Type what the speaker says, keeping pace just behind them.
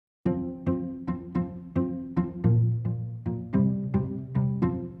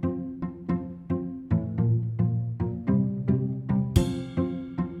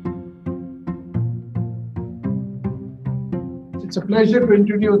It's a pleasure to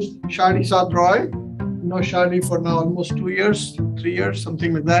introduce Chadi Saad-Roy. You know Chadi for now almost 2 years, 3 years,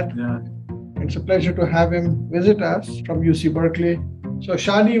 something like that. Yeah. It's a pleasure to have him visit us from UC Berkeley. So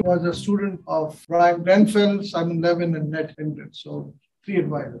Chadi was a student of Brian Grenfell, Simon Levin, and Ned Hendren. So 3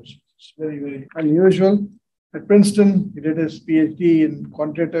 advisors. It's very, very unusual. At Princeton, he did his PhD in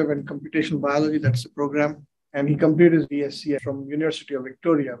Quantitative and Computational Biology. That's the program. And he completed his BSc from University of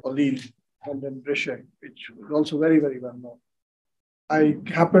Victoria, Lille, and then British, which was also very, very well known. I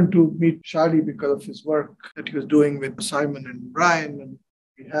happened to meet Chadi because of his work that he was doing with Simon and Brian, and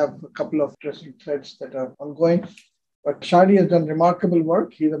we have a couple of interesting threads that are ongoing. But Chadi has done remarkable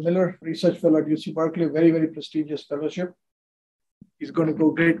work. He's a Miller Research Fellow at UC Berkeley, very, very prestigious fellowship. He's going to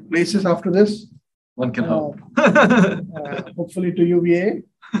go great places after this. One can hope. Hopefully to UVA.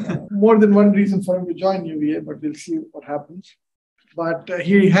 More than one reason for him to join UVA, but we'll see what happens. But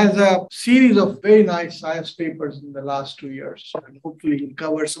he has a series of very nice science papers in the last 2 years. And hopefully he'll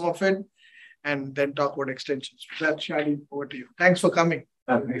cover some of it and then talk about extensions. So that's Chadi, over to you. Thanks for coming.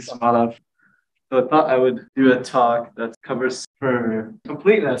 Thanks, Madhav. So I thought I would do a talk that covers, for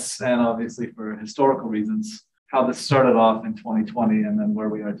completeness and obviously for historical reasons, how this started off in 2020 and then where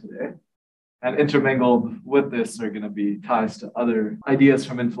we are today. And intermingled with this are going to be ties to other ideas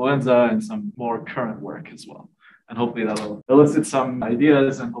from influenza and some more current work as well. And hopefully that'll elicit some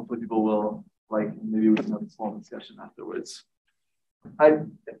ideas and hopefully people will maybe we can have a small discussion afterwards. I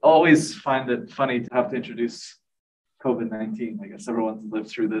always find it funny to have to introduce COVID-19. I guess everyone's lived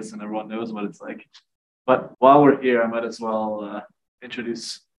through this and everyone knows what it's like. But while we're here, I might as well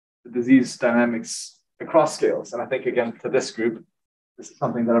introduce the disease dynamics across scales. And I think, again, to this group, this is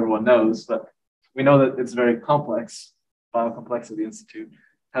something that everyone knows, but we know that it's very complex. Biocomplexity Institute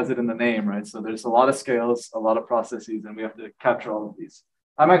has it in the name, right? So there's a lot of scales, a lot of processes, and we have to capture all of these.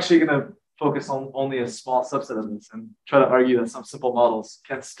 I'm actually going to focus on only a small subset of this and try to argue that some simple models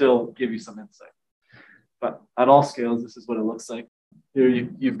can still give you some insight. But at all scales, this is what it looks like. Here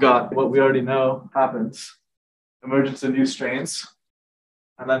you've got what we already know happens, emergence of new strains,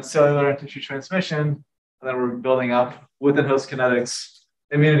 and then cellular and tissue transmission, and then we're building up within host kinetics,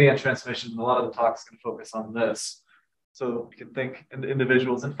 immunity and transmission. A lot of the talk's going to focus on this. So you can think in the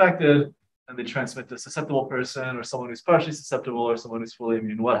individuals infected and they transmit to a susceptible person or someone who's partially susceptible or someone who's fully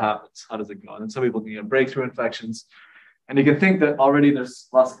immune. What happens? How does it go? And some people can get breakthrough infections. And you can think that already there's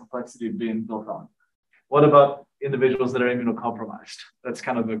lots of complexity being built on. What about individuals that are immunocompromised? That's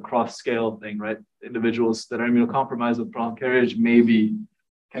kind of a cross-scale thing, right? Individuals that are immunocompromised with prolonged carriage maybe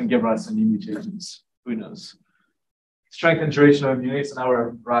can give rise to new mutations. Who knows? Strength and duration of immunity, so now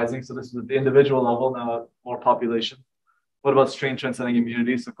we're rising. So this is at the individual level, now more population. What about strain transcending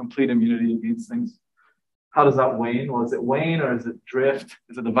immunity? So complete immunity against things. How does that wane? Well, is it wane or is it drift?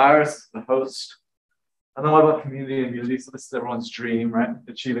 Is it the virus, the host? And then what about community immunity? So this is everyone's dream, right?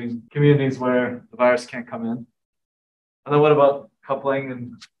 Achieving communities where the virus can't come in. And then what about coupling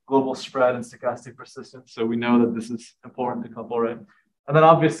and global spread and stochastic persistence? So we know that this is important to couple, right? And then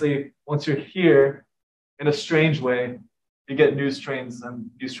obviously, once you're here, in a strange way, you get new strains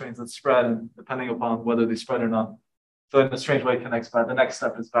and new strains that spread, and depending upon whether they spread or not. So in a strange way, it connects back. The next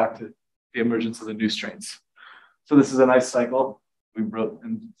step is back to the emergence of the new strains. So this is a nice cycle. We wrote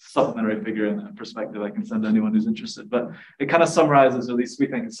in supplementary figure in that perspective. I can send to anyone who's interested. But it kind of summarizes, or at least we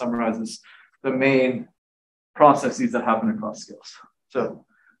think it summarizes, the main processes that happen across scales. So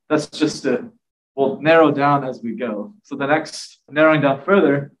that's just we'll narrow down as we go. So the next, narrowing down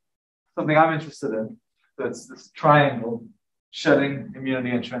further, something I'm interested in, that's this triangle, shedding,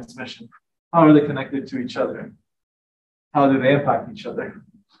 immunity, and transmission. How are they connected to each other? How do they impact each other?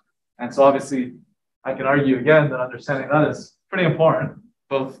 And so obviously, I can argue again that understanding that is pretty important,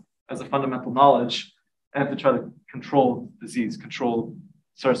 both as a fundamental knowledge and to try to control disease, control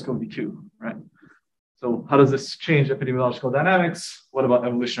SARS-CoV-2, right? So how does this change epidemiological dynamics? What about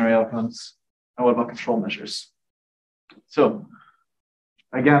evolutionary outcomes? And what about control measures? So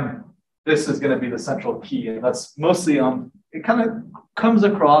again, this is going to be the central key, and that's mostly on, it kind of comes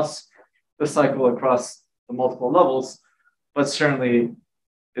across the cycle across the multiple levels, but certainly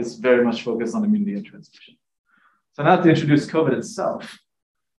is very much focused on immunity and transmission. So now to introduce COVID itself.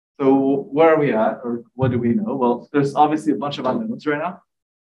 So where are we at, or what do we know? Well, there's obviously a bunch of unknowns right now,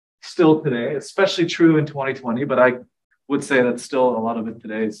 still today, especially true in 2020, but I would say that still a lot of it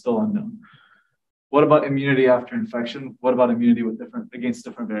today is still unknown. What about immunity after infection? What about immunity against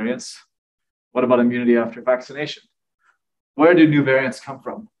different variants? What about immunity after vaccination? Where do new variants come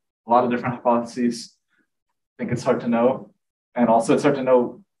from? A lot of different hypotheses. I think it's hard to know. And also it's hard to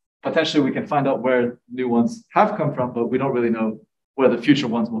know, potentially we can find out where new ones have come from, but we don't really know where the future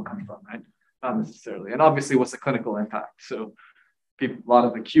ones will come from, right? Not necessarily. And obviously, what's the clinical impact? So a lot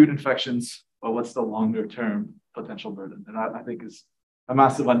of acute infections, but what's the longer term potential burden? And I think is a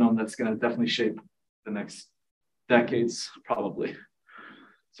massive unknown that's going to definitely shape the next decades, probably.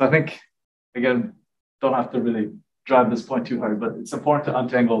 So I think, again, don't have to really drive this point too hard, but it's important to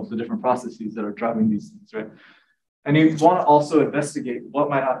untangle the different processes that are driving these things, right? And you want to also investigate what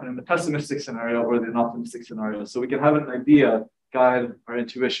might happen in the pessimistic scenario or the optimistic scenario, so we can have an idea, guide our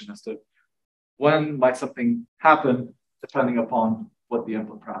intuition as to when might something happen, depending upon what the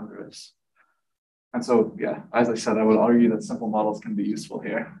input parameter is. And so, yeah, as I said, I would argue that simple models can be useful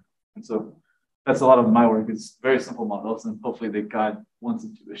here. And so that's a lot of my work, is very simple models, and hopefully they guide one's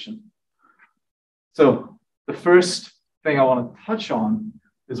intuition. So the first thing I want to touch on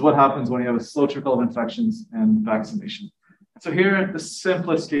is what happens when you have a slow trickle of infections and vaccination. So here, the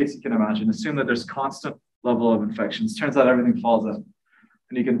simplest case you can imagine, assume that there's constant level of infections. Turns out everything falls out.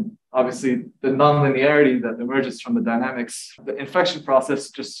 And you can, obviously, the nonlinearity that emerges from the dynamics, the infection process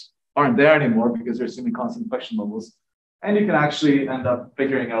just aren't there anymore because you're assuming constant infection levels. And you can actually end up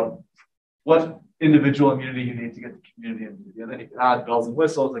figuring out what individual immunity you need to get to community immunity. And then you can add bells and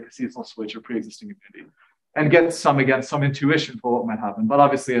whistles like a seasonal switch or pre-existing immunity and get some intuition for what might happen. But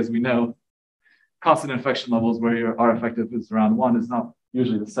obviously, as we know, constant infection levels where your R effective is around 1 is not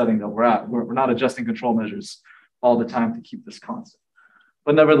usually the setting that we're at. We're not adjusting control measures all the time to keep this constant.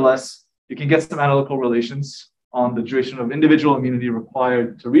 But nevertheless, you can get some analytical relations on the duration of individual immunity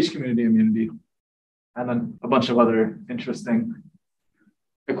required to reach community immunity, and then a bunch of other interesting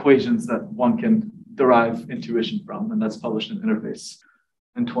equations that one can derive intuition from, and that's published in Interface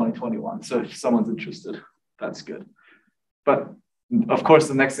in 2021. So if someone's interested, that's good. But of course,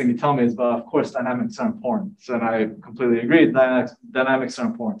 the next thing you tell me is, well, of course, dynamics are important. So, and I completely agree, dynamics are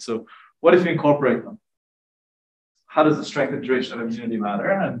important. So what if you incorporate them? How does the strength and duration of immunity matter?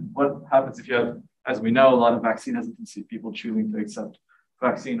 And what happens if you have, as we know, a lot of vaccine hesitancy, people choosing to accept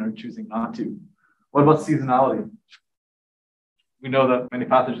vaccine or choosing not to? What about seasonality? We know that many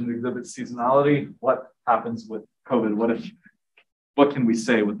pathogens exhibit seasonality. What happens with COVID? What can we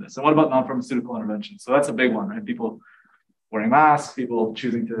say with this? And what about non-pharmaceutical interventions? So that's a big one, right? People wearing masks, people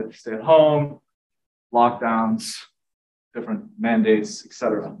choosing to stay at home, lockdowns, different mandates,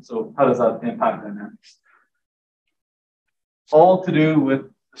 etc. So how does that impact dynamics? All to do with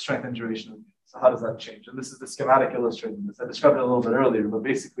the strength and duration of immunity. So how does that change? And this is the schematic illustrating this. I described it a little bit earlier, but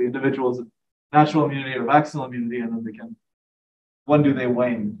basically individuals with natural immunity or vaccinal immunity, and then they can, when do they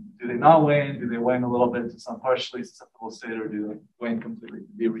wane? Do they not wane? Do they wane a little bit to some partially susceptible state, or do they wane completely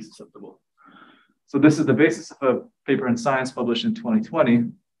to be resusceptible? So this is the basis of a paper in Science published in 2020.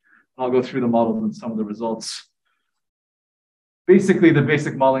 I'll go through the models and some of the results. Basically, the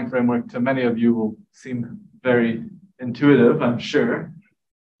basic modeling framework to many of you will seem very intuitive, I'm sure.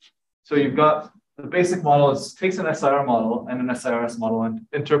 So you've got the basic model takes an SIR model and an SIRS model and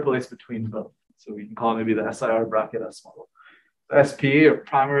interpolates between both. So we can call it maybe the SIR bracket S model. The SP are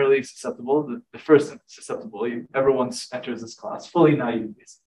primarily susceptible, the first susceptible. Everyone enters this class fully naive,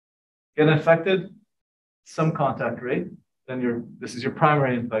 basically. Get infected, some contact rate, then this is your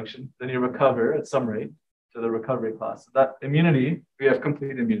primary infection, then you recover at some rate to the recovery class. So that immunity, we have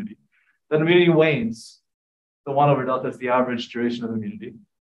complete immunity. Then immunity wanes. The 1 over delta is the average duration of immunity.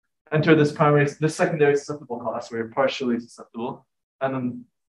 Enter this secondary susceptible class where you're partially susceptible. And then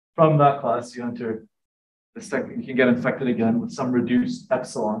from that class, you enter the second, you can get infected again with some reduced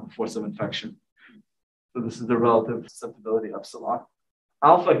epsilon force of infection. So this is the relative susceptibility epsilon.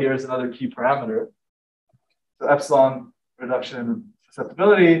 Alpha here is another key parameter. So epsilon reduction in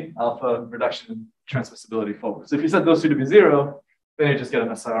susceptibility, alpha reduction in transmissibility forward. So if you set those two to be 0, then you just get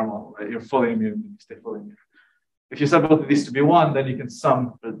an SIR model, right? You're fully immune and you stay fully immune. If you set both of these to be 1, then you can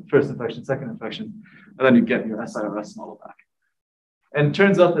sum the first infection, second infection, and then you get your SIRS model back. And it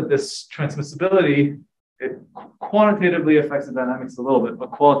turns out that this transmissibility, it quantitatively affects the dynamics a little bit,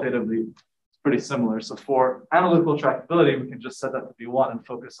 but qualitatively it's pretty similar. So for analytical tractability, we can just set that to be 1 and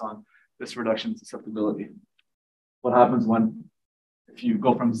focus on this reduction in susceptibility. What happens if you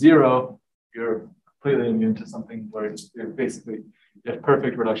go from 0, you're completely immune to something where you have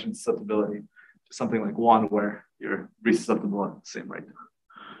perfect reduction in susceptibility, to something like 1 where you're resusceptible at the same rate.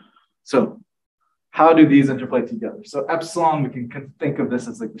 So how do these interplay together? So epsilon, we can think of this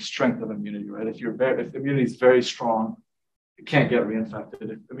as like the strength of immunity, right? If immunity is very strong, you can't get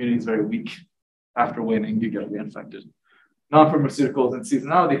reinfected. If immunity is very weak, after waning, you get reinfected. Non-pharmaceuticals and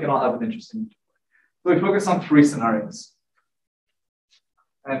seasonality can all have an interesting interplay. So we focus on 3 scenarios.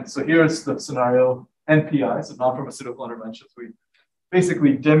 And so here's the scenario NPI, so non-pharmaceutical interventions. We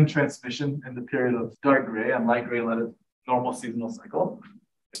basically dim transmission in the period of dark gray and light gray let it normal seasonal cycle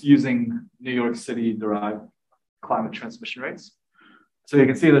using New York City derived climate transmission rates. So you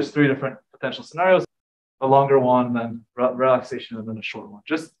can see there's 3 different potential scenarios, a longer one, then relaxation, and then a short one,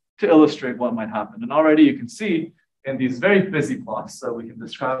 just to illustrate what might happen. And already you can see in these very busy plots that we can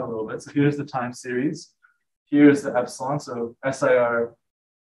describe a little bit. So here's the time series. Here's the epsilon. So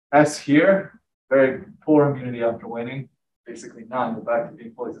SIRS here, very poor immunity after waning, basically none, but back to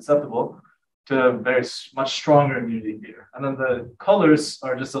being fully susceptible, to very much stronger immunity here. And then the colors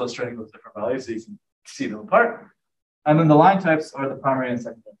are just illustrating those different values so you can see them apart. And then the line types are the primary and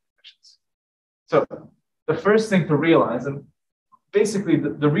secondary infections. So the first thing to realize, and basically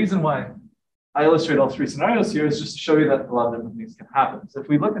the reason why I illustrate all 3 scenarios here is just to show you that a lot of different things can happen. So if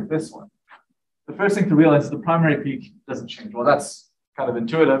we look at this one, the first thing to realize is the primary peak doesn't change. Well, that's kind of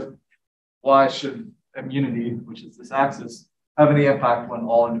intuitive. Why should immunity, which is this axis, have any impact when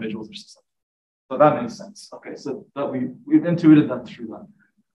all individuals are susceptible? So that makes sense. Okay, so that we've intuited that through that.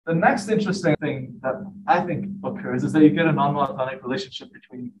 The next interesting thing that I think occurs is that you get a non-monotonic relationship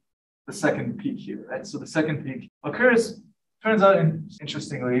between the second peak here, right? So the second peak occurs, turns out,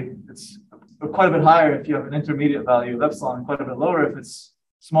 interestingly, it's quite a bit higher if you have an intermediate value of epsilon, and quite a bit lower if it's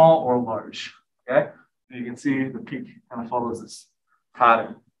small or large, okay? And you can see the peak kind of follows this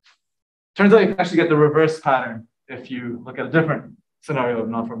pattern. Turns out you can actually get the reverse pattern if you look at a different scenario of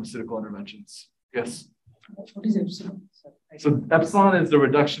non-pharmaceutical interventions. Yes? What is epsilon? So epsilon is the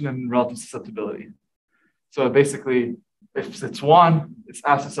reduction in relative susceptibility. So basically, if it's 1, it's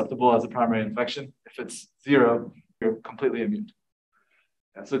as susceptible as a primary infection. If it's 0, you're completely immune.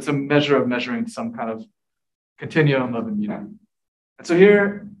 Yeah, so it's a measure of measuring some kind of continuum of immunity. And so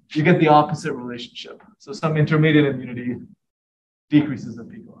here you get the opposite relationship. So some intermediate immunity decreases the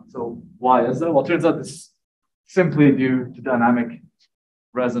peak. So why is that? Well, it turns out this is simply due to dynamic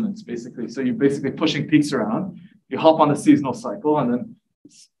resonance, basically. So you're basically pushing peaks around. You hop on the seasonal cycle, and then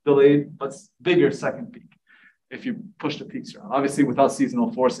it's delayed, but bigger second peak if you push the peaks around. Obviously, without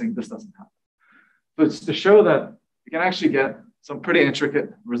seasonal forcing, this doesn't happen. So it's to show that you can actually get some pretty intricate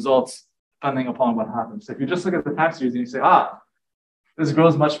results depending upon what happens. So if you just look at the time series and you say, this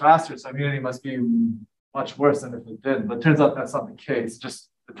grows much faster, so immunity must be much worse than if it didn't. But it turns out that's not the case. Just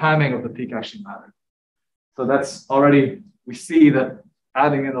the timing of the peak actually mattered. So that's already, we see that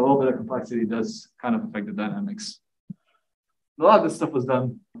adding in a little bit of complexity does kind of affect the dynamics. A lot of this stuff was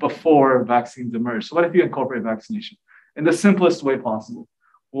done before vaccines emerged. So what if you incorporate vaccination in the simplest way possible?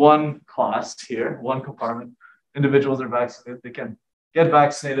 One class here, one compartment, individuals are vaccinated, they can get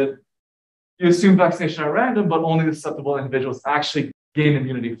vaccinated. You assume vaccination are random, but only the susceptible individuals actually gain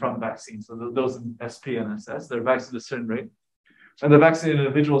immunity from vaccines. So those in SP and SS, they're vaccinated at a certain rate. And the vaccinated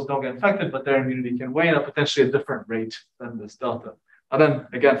individuals don't get infected, but their immunity can wane at potentially a different rate than this delta. And then,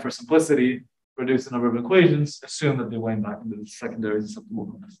 again, for simplicity, reduce the number of equations, assume that they wane back into the secondary susceptible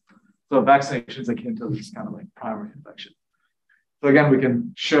groups. So vaccination is akin to this kind of like primary infection. So again, we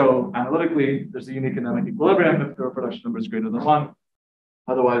can show analytically there's a unique endemic equilibrium if the reproduction number is greater than 1.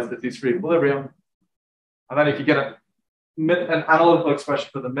 Otherwise, there's these free equilibrium. And then if you get an analytical expression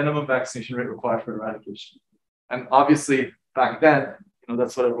for the minimum vaccination rate required for eradication. And obviously, back then,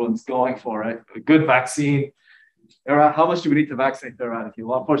 that's what everyone's going for, right? A good vaccine. How much do we need to vaccinate to eradicate?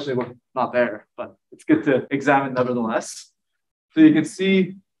 Well, unfortunately, we're not there, but it's good to examine nevertheless. So you can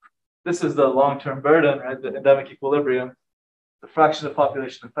see this is the long-term burden, right? The endemic equilibrium, the fraction of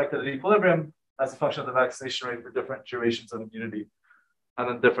population affected at equilibrium as a function of the vaccination rate for different durations of immunity, and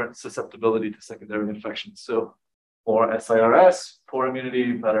then different susceptibility to secondary infections. So for SIRS, poor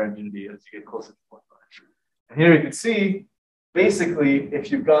immunity, better immunity as you get closer to 0.5. And here you can see, basically,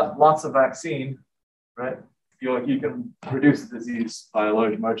 if you've got lots of vaccine, right, you can reduce the disease by a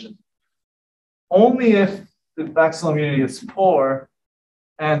large margin. Only if the vaccinal immunity is poor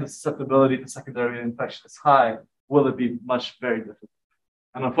and the susceptibility to secondary infection is high will it be very difficult.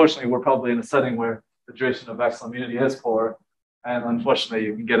 And unfortunately, we're probably in a setting where the duration of vaccinal immunity is poor, and unfortunately,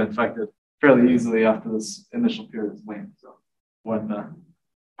 you can get infected fairly easily after this initial period is waned. So we're in a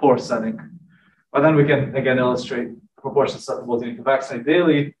poor setting. But then we can again illustrate the proportion of susceptibles needing to vaccinate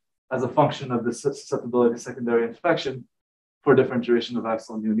daily as a function of the susceptibility to secondary infection for different duration of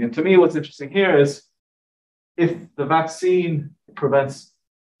vaccinal immunity. And to me, what's interesting here is if the vaccine prevents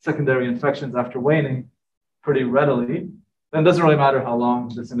secondary infections after waning pretty readily, then it doesn't really matter how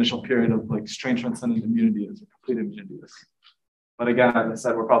long this initial period of like strain transcendent immunity is or complete immunity is. But again, as I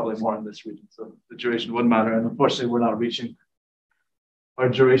said, we're probably more in this region, so the duration wouldn't matter. And unfortunately, we're not reaching our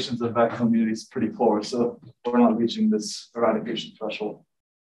durations of vaccinal immunity is pretty poor, so we're not reaching this eradication threshold.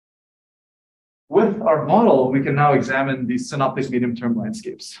 With our model, we can now examine these synoptic medium-term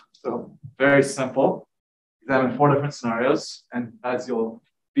landscapes. So very simple, examine 4 different scenarios, and as you'll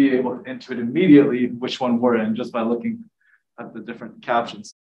be able to intuit immediately which one we're in just by looking at the different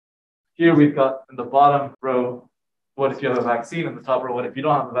captions. Here we've got in the bottom row, what if you have a vaccine? In the top row, what if you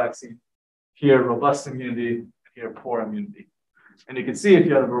don't have a vaccine? Here, robust immunity, here, poor immunity. And you can see if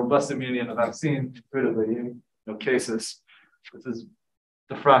you have a robust immunity and a vaccine, intuitively, cases, this is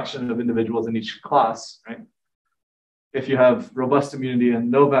the fraction of individuals in each class, right? If you have robust immunity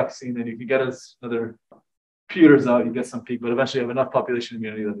and no vaccine, then you can get us another peters out, you get some peak, but eventually you have enough population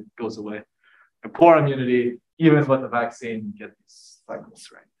immunity that it goes away. And poor immunity, even with the vaccine, you get these cycles,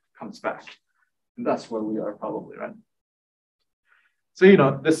 right? Comes back. And that's where we are probably, right?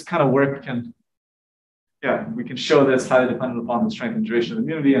 So, this kind of work can, we can show this highly dependent upon the strength and duration of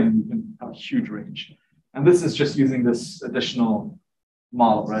immunity, and you can have a huge range. And this is just using this additional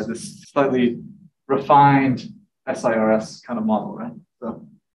model, right? This slightly refined SIRS kind of model, right? So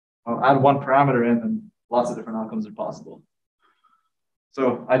I'll add one parameter in and lots of different outcomes are possible.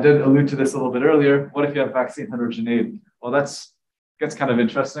 So I did allude to this a little bit earlier. What if you have vaccine heterogeneity? Well, gets kind of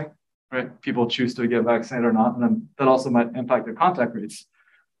interesting, right? People choose to get vaccinated or not, and then that also might impact their contact rates.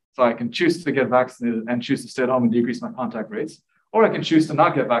 So I can choose to get vaccinated and choose to stay at home and decrease my contact rates, or I can choose to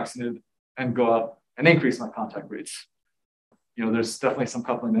not get vaccinated and go out and increase my contact rates. There's definitely some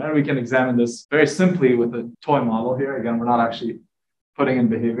coupling there. We can examine this very simply with a toy model here. Again, we're not actually putting in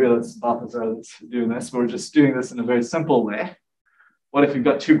behavior. That's Balthazar that's doing this. We're just doing this in a very simple way. What if you've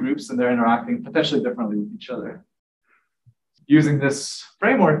got two groups and they're interacting potentially differently with each other? Using this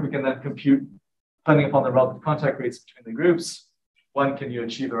framework, we can then compute, depending upon the relative contact rates between the groups, when can you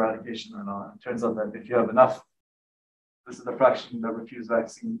achieve eradication or not? It turns out that if you have enough, this is the fraction that refuse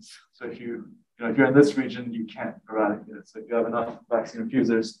vaccines. So if you're in this region, you can't eradicate it. So if you have enough vaccine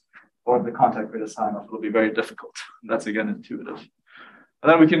refusers, or if the contact rate is high enough, it'll be very difficult. And that's again intuitive.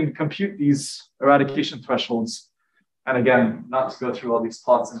 And then we can compute these eradication thresholds. And again, not to go through all these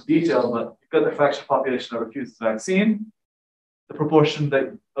plots in detail, but you've got the fraction of population that refuses vaccine, the proportion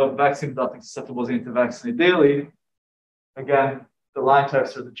of vaccine adopting susceptibles you need to vaccinate daily. Again, the line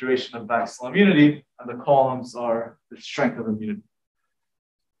types are the duration of vaccinal immunity, and the columns are the strength of immunity.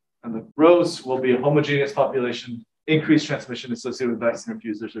 And the rows will be a homogeneous population, increased transmission associated with vaccine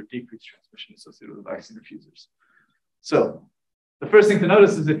refusers, or decreased transmission associated with vaccine refusers. So the first thing to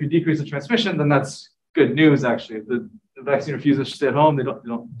notice is if you decrease the transmission, then that's good news, actually. If the vaccine refusers stay at home, they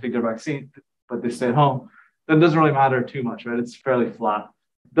don't take their vaccine, but they stay at home, then it doesn't really matter too much, right? It's fairly flat.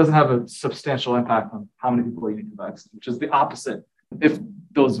 It doesn't have a substantial impact on how many people you need to vaccinate, which is the opposite if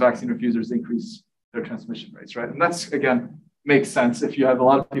those vaccine refusers increase their transmission rates, right? And that's, again, makes sense if you have a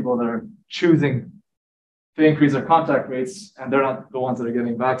lot of people that are choosing to increase their contact rates and they're not the ones that are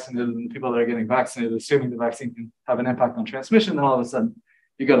getting vaccinated, and the people that are getting vaccinated, assuming the vaccine can have an impact on transmission, then all of a sudden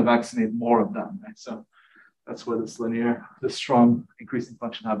you got to vaccinate more of them, right? So that's where this strong increasing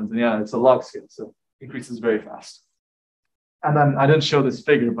function happens. And yeah, it's a log scale, so it increases very fast. And then I didn't show this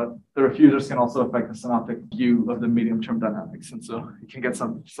figure, but the refusers can also affect the synoptic view of the medium-term dynamics. And so you can get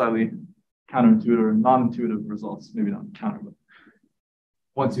some slightly counterintuitive or non-intuitive results, maybe not counter, but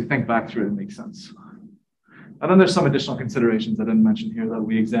once you think back through it, it makes sense. And then there's some additional considerations I didn't mention here that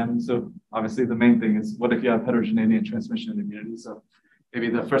we examined. So obviously the main thing is what if you have heterogeneity in transmission and immunity? So maybe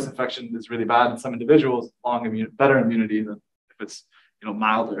the first infection is really bad in some individuals, better immunity than if it's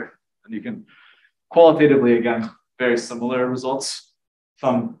milder. And you can qualitatively, again, very similar results,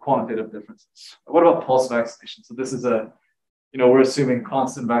 some quantitative differences. What about pulse vaccination? So this is we're assuming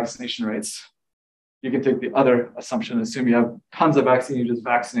constant vaccination rates. You can take the other assumption, assume you have tons of vaccine, you just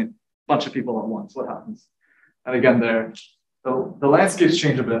vaccinate a bunch of people at once. What happens? And again, the landscapes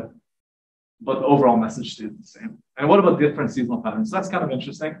change a bit, but the overall message stays the same. And what about different seasonal patterns? So that's kind of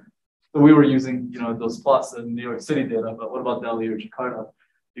interesting. So we were using, those plots in New York City data, but what about Delhi or Jakarta?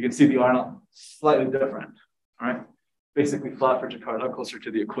 You can see the R0 slightly different, all right? Basically flat for Jakarta, closer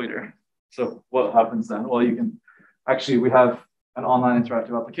to the equator. So what happens then? Well, we have an online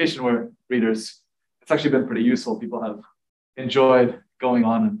interactive application where readers, it's actually been pretty useful. People have enjoyed going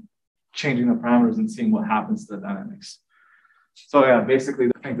on and changing the parameters and seeing what happens to the dynamics. So yeah, basically,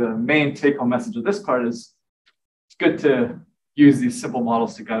 I think the main take-home message of this part is it's good to use these simple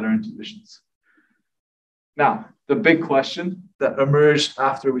models to guide our intuitions. Now, the big question that emerged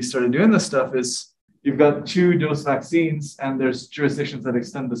after we started doing this stuff is you've got 2-dose vaccines and there's jurisdictions that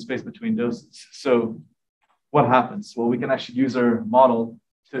extend the space between doses. So what happens? Well, we can actually use our model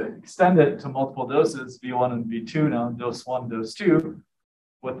to extend it to multiple doses, V1 and V2 now, dose 1, dose 2,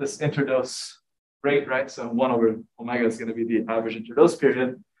 with this interdose rate, right? So 1 over omega is going to be the average interdose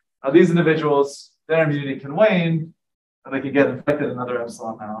period. Now, these individuals, their immunity can wane, and they can get infected another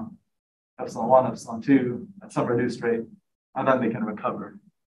epsilon now, epsilon 1, epsilon 2, at some reduced rate, and then they can recover.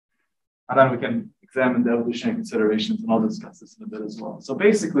 And then we can examine the evolutionary considerations, and I'll discuss this in a bit as well. So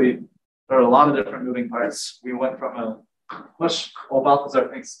basically, there are a lot of different moving parts. We went from a much, well, Balthazar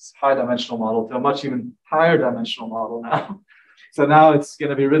thinks high dimensional model to a much even higher dimensional model now. So now it's going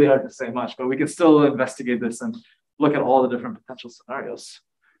to be really hard to say much, but we can still investigate this and look at all the different potential scenarios.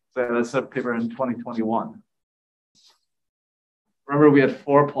 So that's a paper in 2021. Remember, we had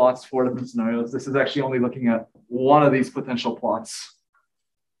 4 plots, 4 different scenarios. This is actually only looking at one of these potential plots.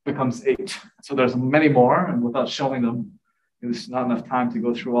 Becomes 8. So there's many more, and without showing them, there's not enough time to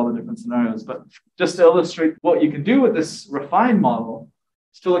go through all the different scenarios. But just to illustrate what you can do with this refined model,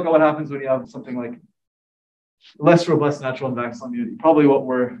 is to look at what happens when you have something like less robust natural and vaccinal immunity, probably what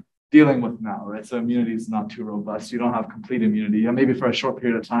we're dealing with now, right? So immunity is not too robust. You don't have complete immunity, and maybe for a short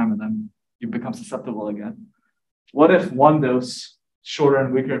period of time, and then you become susceptible again. What if one dose, shorter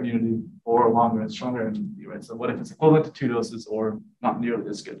and weaker immunity, or longer and stronger immunity, right? So what if it's equivalent to 2 doses or not nearly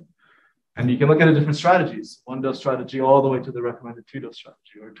as good? And you can look at the different strategies, 1-dose strategy all the way to the recommended 2-dose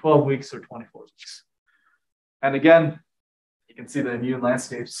strategy, or 12 weeks or 24 weeks. And again, you can see the immune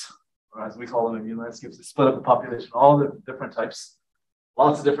landscapes, or as we call them, immune landscapes, they split up the population, all the different types,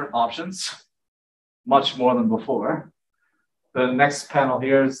 lots of different options, much more than before. The next panel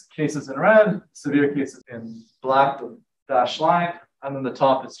here is cases in red, severe cases in black, the dashed line, and then the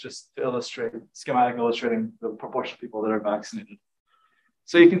top is just to illustrate, schematic illustrating the proportion of people that are vaccinated.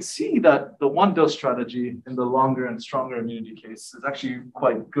 So you can see that the 1-dose strategy in the longer and stronger immunity case is actually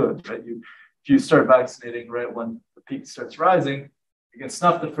quite good, right? If you start vaccinating right when the peak starts rising, you can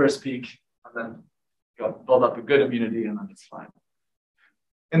snuff the first peak and then build up a good immunity, and then it's fine.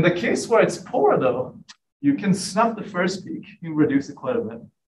 In the case where it's poor, though, you can snuff the first peak, you reduce it quite a bit,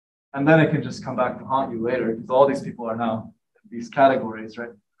 and then it can just come back to haunt you later, because all these people are now in these categories,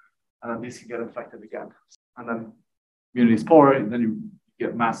 right? And these can get infected again. And then immunity is poor, and then you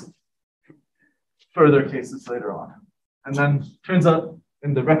get massive further cases later on. And then turns out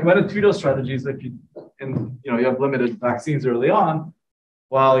in the recommended 2-dose strategies, if you have limited vaccines early on,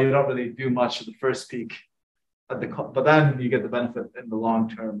 well, you don't really do much of the first peak, but then you get the benefit in the long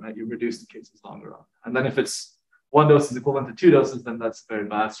term, right? You reduce the cases longer on. And then if it's 1 dose is equivalent to 2 doses, then that's a very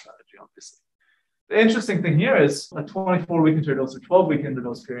bad strategy, obviously. The interesting thing here is a 24-week interdose or 12-week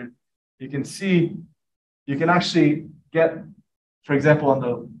interdose period. You can see you can actually get, for example, on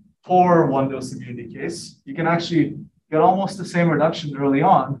the poor 1-dose immunity case, you can actually get almost the same reduction early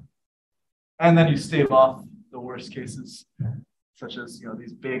on, and then you stave off the worst cases, such as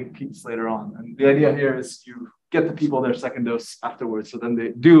these big peaks later on. And the idea here is you get the people their second dose afterwards, so then they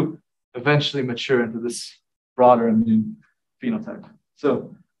do eventually mature into this broader immune phenotype.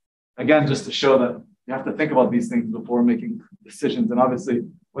 So again, just to show that you have to think about these things before making decisions. And obviously,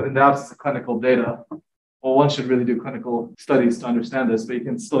 in the absence of clinical data, well, one should really do clinical studies to understand this, but you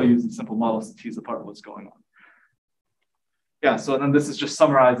can still use the simple models to tease apart what's going on. Yeah, so then this is just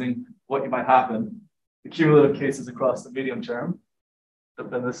summarizing what might happen. The cumulative cases across the medium term.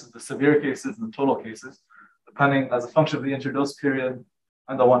 Then this is the severe cases and the total cases, depending as a function of the interdose period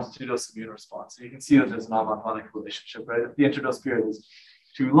and the 1 to 2 dose immune response. So you can see that there's an monotonic relationship, right? If the interdose period is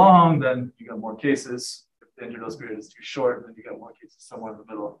too long, then you get more cases. If the interdose period is too short, then you get more cases. Somewhere in the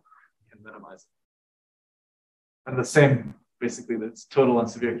middle, you can minimize it. And the same, basically, the total and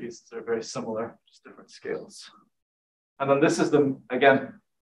severe cases are very similar, just different scales. And then this is again,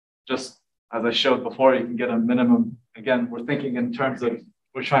 just as I showed before, you can get a minimum. Again, we're thinking in terms of,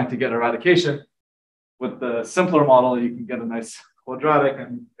 we're trying to get eradication. With the simpler model, you can get a nice quadratic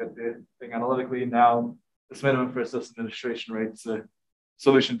and get the thing analytically. Now, this minimum first dose administration rate is a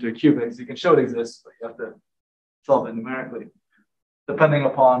solution to a cubic. So you can show it exists, but you have to solve it numerically. Depending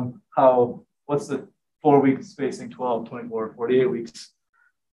upon what's the 4-week spacing, 12, 24, 48 weeks,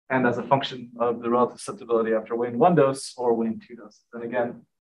 and as a function of the relative susceptibility after weighing 1 dose or weighing 2 doses. And again,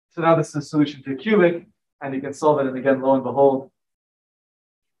 so now this is a solution to a cubic, and you can solve it. And again, lo and behold,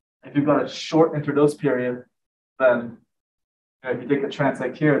 if you've got a short interdose period, then if you take the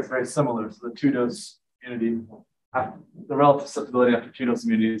transect here, it's very similar. So the 2-dose immunity, the relative susceptibility after 2-dose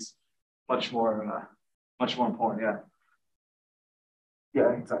immunity is much more important. Yeah.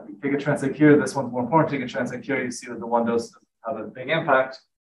 Yeah, exactly. Take a transect here, this one's more important. Take a transect here, you see that the 1 dose doesn't have a big impact.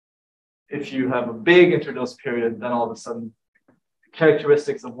 If you have a big interdose period, then all of a sudden, the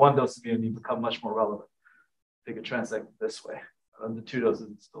characteristics of 1-dose immunity become much more relevant. Take a transect this way, and the 2 doses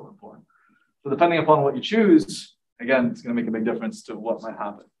is still important. So depending upon what you choose, again, it's going to make a big difference to what might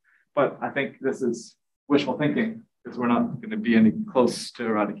happen. But I think this is wishful thinking, because we're not going to be any close to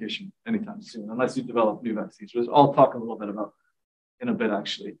eradication anytime soon, unless you develop new vaccines, which I'll talk a little bit about in a bit,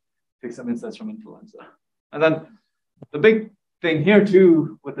 actually. Take some insights from influenza. And then the big thing here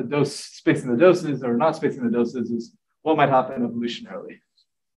too with the dose, spacing the doses or not spacing the doses is what might happen evolutionarily.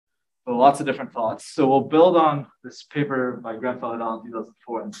 So lots of different thoughts. So we'll build on this paper by Grenfell et al. In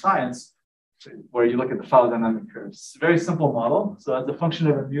 2004 in Science, where you look at the phylogenetic curves. It's a very simple model. So as a function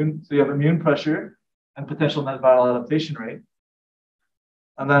of so you have immune pressure and potential net viral adaptation rate.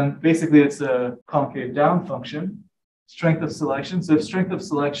 And then basically it's a concave down function, strength of selection. So if strength of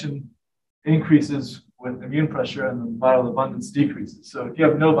selection increases with immune pressure and the viral abundance decreases. So if you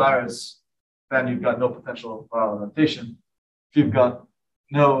have no virus, then you've got no potential viral adaptation. If you've got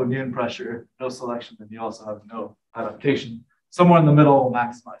no immune pressure, no selection, then you also have no adaptation. Somewhere in the middle will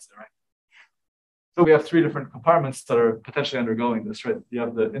maximize it, right? So we have three different compartments that are potentially undergoing this, right? You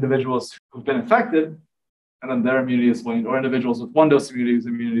have the individuals who've been infected, and then their immunity is waned, or individuals with one dose immunity whose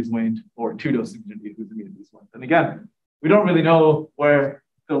immunity is waned, or two dose immunity whose immunity is waned. And again, we don't really know where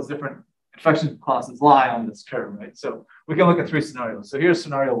those different infection classes lie on this curve, right? So we can look at three scenarios. So here's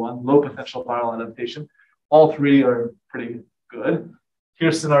scenario one, low potential viral adaptation. All three are pretty good.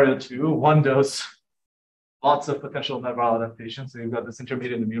 Here's scenario two, one dose, lots of potential net viral adaptation. So you've got this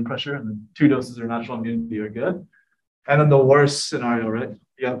intermediate immune pressure, and then two doses or natural immunity are good. And then the worst scenario, right?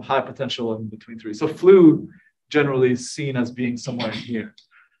 You have high potential in between three. So flu generally is seen as being somewhere in here,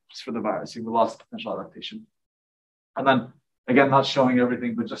 just for the virus. You've lost potential adaptation. And then, again, not showing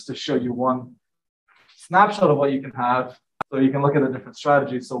everything, but just to show you one snapshot of what you can have. So you can look at a different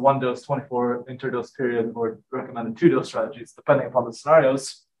strategy. So one dose, 24 interdose period, or recommended two dose strategies, depending upon the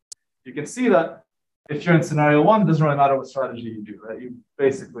scenarios. You can see that if you're in scenario one, it doesn't really matter what strategy you do, right? You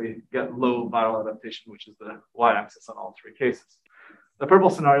basically get low viral adaptation, which is the y-axis on all three cases. The purple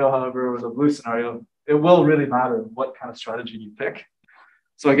scenario, however, or the blue scenario, it will really matter what kind of strategy you pick.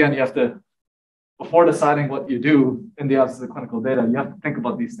 So again, you have to, before deciding what you do in the absence of clinical data, you have to think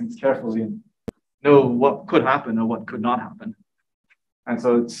about these things carefully and know what could happen or what could not happen. And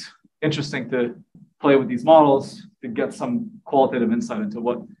so it's interesting to play with these models to get some qualitative insight into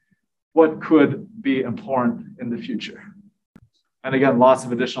what could be important in the future. And again, lots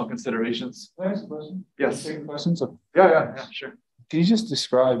of additional considerations. Can I ask a question? Yes. Take questions? Yeah, sure. Can you just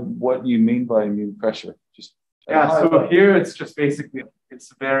describe what you mean by immune pressure? So here it's just basically,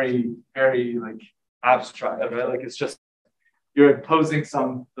 it's very, very like abstract, right? Like it's just, you're imposing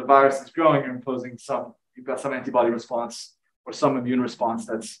the virus is growing, you've got some antibody response or some immune response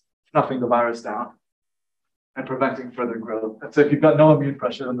that's snuffing the virus down and preventing further growth. And so if you've got no immune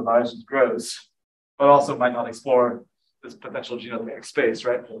pressure, then the virus just grows, but also might not explore this potential genotypic space,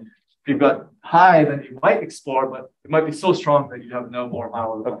 right? If you've got high, then you might explore, but it might be so strong that you have no more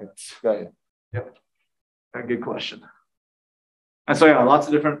viral abundance. Got it. Yep. A good question. And so yeah, lots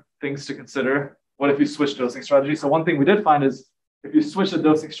of different things to consider. What if you switch dosing strategy? So one thing we did find is if you switch the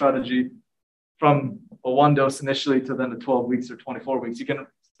dosing strategy from a one dose initially to then the 12 weeks or 24 weeks, you can,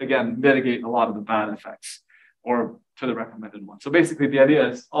 again, mitigate a lot of the bad effects or to the recommended one. So basically the idea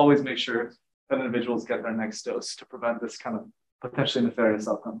is always make sure that individuals get their next dose to prevent this kind of potentially nefarious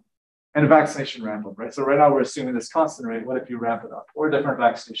outcome. And vaccination ramp up, right? So right now we're assuming this constant rate. What if you ramp it up? Or different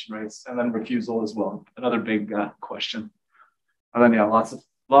vaccination rates and then refusal as well. Another big question. And then yeah, lots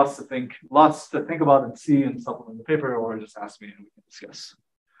to think about and see and supplement the paper, or just ask me and we can discuss.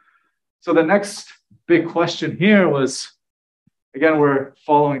 So the next big question here was, again, we're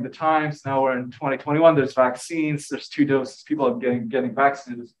following the times. Now we're in 2021. There's vaccines. There's two doses. People are getting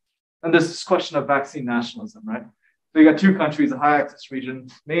vaccinated. And there's this question of vaccine nationalism, right? So you got two countries, a high-access region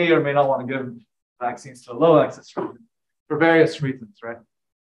may or may not want to give vaccines to a low-access region for various reasons, right?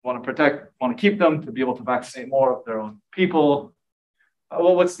 Want to keep them to be able to vaccinate more of their own people.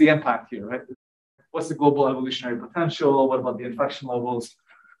 Well, what's the impact here, right? What's the global evolutionary potential? What about the infection levels?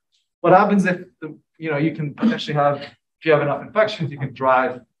 What happens if you can potentially have, if you have enough infections, you can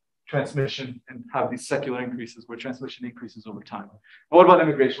drive transmission and have these secular increases where transmission increases over time. And what about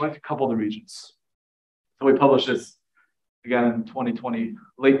immigration? What if you couple the regions? So we published this again in 2020,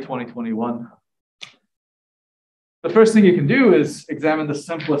 late 2021. The first thing you can do is examine the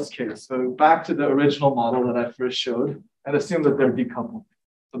simplest case. So back to the original model that I first showed and assume that they're decoupled.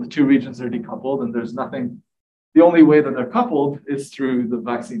 So the two regions are decoupled and there's nothing, the only way that they're coupled is through the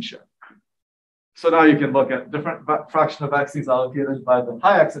vaccine share. So now you can look at different fraction of vaccines allocated by the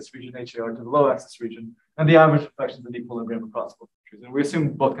high access region, HAR, to the low access region, and the average infections in equilibrium across both countries. And we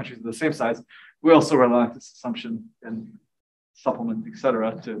assume both countries are the same size. We also rely on this assumption and supplement, et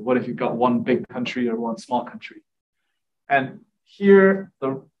cetera, to what if you've got one big country or one small country. And here,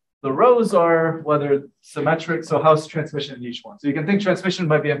 the rows are whether symmetric, so how's transmission in each one. So you can think transmission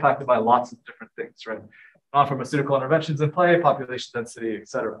might be impacted by lots of different things, right? Non-pharmaceutical interventions in play, population density, et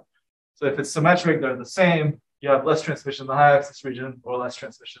cetera. So if it's symmetric, they're the same. you have less transmission in the high axis region or less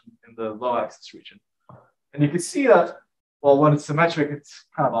transmission in the low axis region. And you can see that, well, when it's symmetric, it's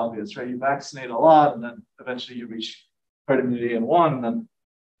kind of obvious, right? You vaccinate a lot, and then eventually you reach herd immunity in one, and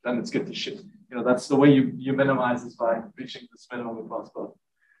then it's good to shift. That's the way you minimize is by reaching this minimum across both.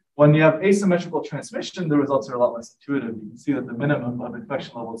 When you have asymmetrical transmission, the results are a lot less intuitive. You can see that the minimum of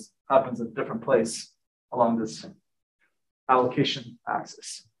infection levels happens at a different place along this allocation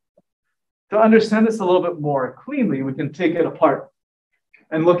axis. To understand this a little bit more cleanly, we can take it apart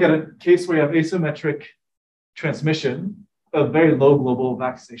and look at a case where you have asymmetric transmission, a very low global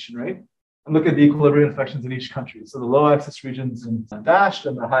vaccination rate, and look at the equilibrium infections in each country. So the low axis regions in dashed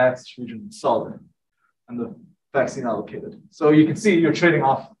and the high axis region in solid, and the vaccine allocated. So you can see you're trading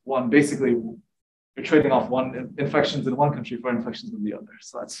off you're trading off infections in one country for infections in the other.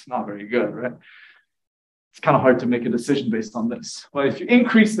 So that's not very good, right? It's kind of hard to make a decision based on this. But if you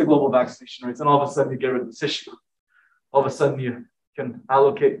increase the global vaccination rates, and all of a sudden you get rid of this issue, all of a sudden you can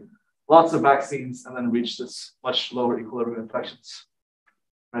allocate lots of vaccines and then reach this much lower equilibrium infections.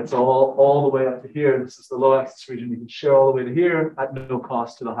 Right, so all the way up to here, this is the low axis region. You can share all the way to here at no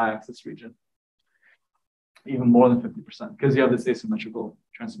cost to the high axis region, even more than 50%, because you have this asymmetrical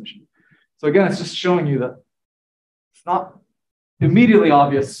transmission. So again, it's just showing you that it's not immediately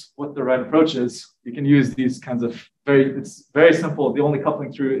obvious what the right approach is. You can use these kinds of it's very simple. The only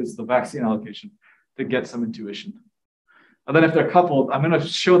coupling through is the vaccine allocation to get some intuition. And then if they're coupled, I'm going to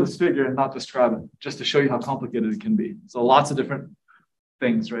show this figure and not describe it, just to show you how complicated it can be. So lots of different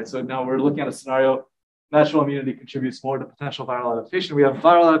things, right? So now we're looking at a scenario, natural immunity contributes more to potential viral adaptation. We have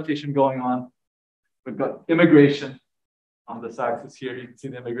viral adaptation going on. We've got immigration on this axis here. You can see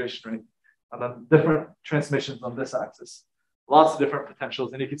the immigration rate. And then different transmissions on this axis. Lots of different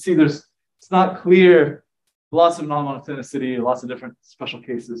potentials. And you can see it's not clear, lots of non-monotonicity, lots of different special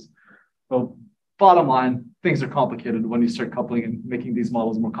cases. So bottom line, things are complicated when you start coupling and making these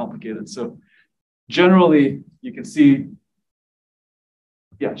models more complicated. So generally, you can see,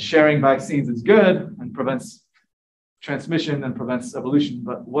 sharing vaccines is good and prevents transmission and prevents evolution.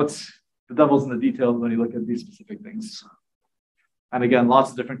 But what's the devil's in the details when you look at these specific things? And again,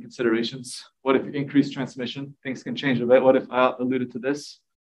 lots of different considerations. What if you increase transmission? Things can change a bit. What if I alluded to this?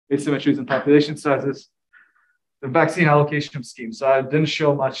 Asymmetries in population sizes. The vaccine allocation scheme. So I didn't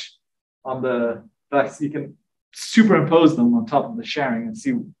show much on the vaccine. You can superimpose them on top of the sharing and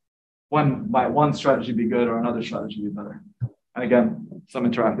see when might one strategy be good or another strategy be better. And again, some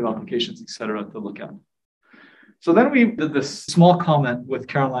interactive applications, et cetera, to look at. So then we did this small comment with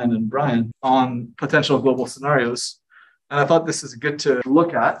Caroline and Brian on potential global scenarios. And I thought this is good to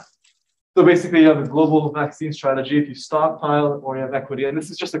look at. So basically, you have a global vaccine strategy. If you stockpile or you have equity, and this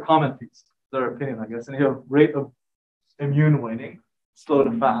is just a comment piece, their opinion, I guess, and you have rate of immune waning, slow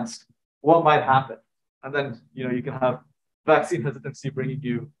to fast, what might happen? And then, you can have vaccine hesitancy bringing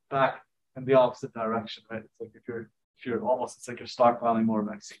you back in the opposite direction, right? It's like if you're it's like you're stockpiling more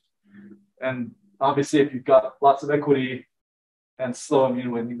vaccine. And obviously, if you've got lots of equity and slow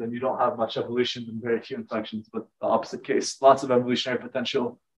immune waning, then you don't have much evolution and very few infections, but the opposite case, lots of evolutionary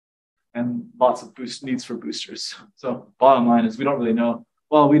potential and lots of needs for boosters. So bottom line is we don't really know.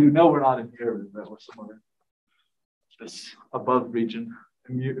 Well, we do know we're not in here, but we're somewhere in this above region.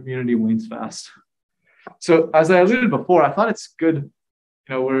 Immunity wanes fast. So as I alluded before, I thought it's good,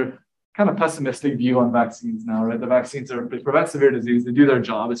 we're kind of pessimistic view on vaccines now, right? The vaccines they prevent severe disease, they do their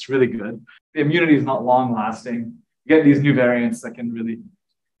job, it's really good. The immunity is not long lasting. You get these new variants that can really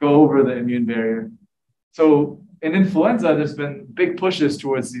go over the immune barrier. So in influenza, there's been big pushes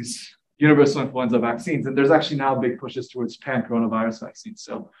towards these universal influenza vaccines, and there's actually now big pushes towards pan-coronavirus vaccines.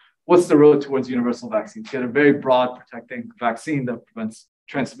 So what's the road towards universal vaccines? Get a very broad protecting vaccine that prevents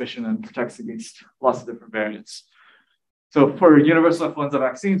transmission and protects against lots of different variants. So for universal influenza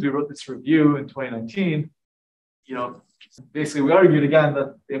vaccines, we wrote this review in 2019. Basically we argued again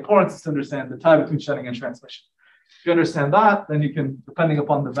that the importance is to understand the tie between shedding and transmission. If you understand that, then you can, depending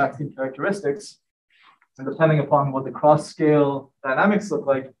upon the vaccine characteristics, and depending upon what the cross-scale dynamics look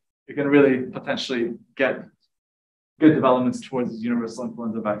like, you can really potentially get good developments towards these universal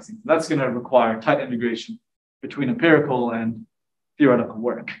influenza vaccines. That's going to require tight integration between empirical and theoretical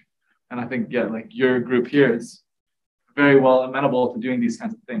work. And I think, like your group here is very well amenable to doing these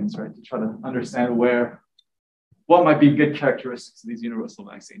kinds of things, right? To try to understand what might be good characteristics of these universal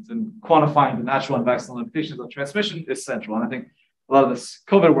vaccines, and quantifying the natural and vaccine limitations of transmission is central. And I think a lot of this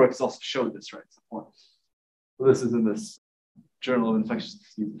COVID work has also showed this, right? So this is in this Journal of Infectious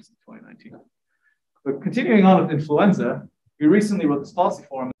Diseases in 2019. But continuing on with influenza, we recently wrote this policy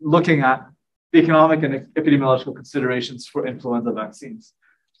forum looking at the economic and epidemiological considerations for influenza vaccines.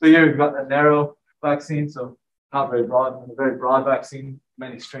 So here we've got a narrow vaccine, so not very broad, a very broad vaccine,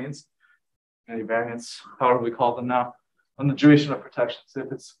 many strains, many variants, however we call them now, on the duration of protection. So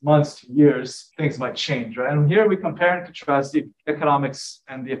if it's months to years, things might change, right? And here we compare and contrast the economics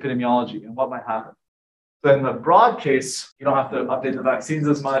and the epidemiology and what might happen. So in the broad case, you don't have to update the vaccines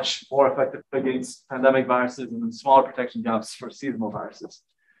as much, more effective against pandemic viruses, and then smaller protection gaps for seasonal viruses.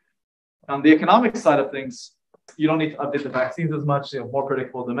 On the economic side of things, you don't need to update the vaccines as much, you have more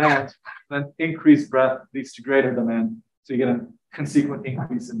predictable demand, then increased breadth leads to greater demand, so you get a consequent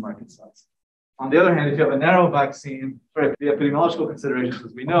increase in market size. On the other hand, if you have a narrow vaccine, for the epidemiological considerations,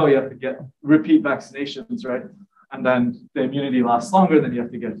 as we know, you have to get repeat vaccinations, right? And then the immunity lasts longer, then you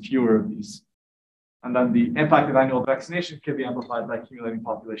have to get fewer of these. And then the impact of annual vaccination can be amplified by accumulating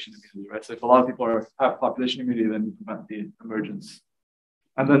population immunity, right? So if a lot of people have population immunity, then you prevent the emergence.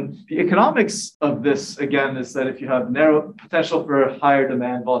 And then the economics of this, again, is that if you have narrow potential for higher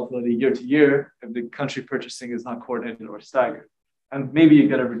demand volatility year to year, if the country purchasing is not coordinated or staggered, and maybe you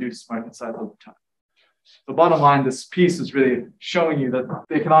get a reduced market size over time. So bottom line, this piece is really showing you that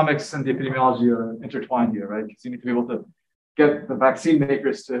the economics and the epidemiology are intertwined here, right? Because you need to be able to get the vaccine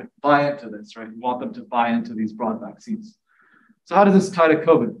makers to buy into this, right? You want them to buy into these broad vaccines. So how does this tie to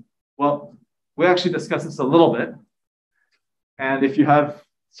COVID? Well, we actually discussed this a little bit. And if you have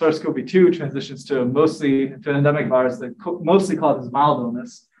SARS-CoV-2 transitions to an endemic virus that mostly causes mild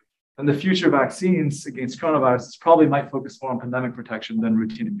illness, then the future vaccines against coronaviruses probably might focus more on pandemic protection than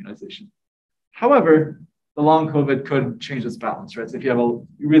routine immunization. However, the long COVID could change this balance, right? So if you have a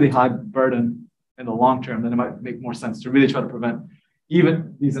really high burden in the long term, then it might make more sense to really try to prevent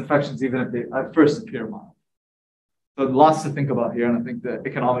even these infections, even if they at first appear mild. So lots to think about here, and I think the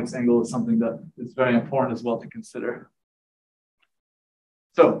economics angle is something that is very important as well to consider.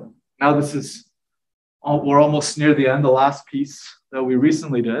 So now we're almost near the end, the last piece that we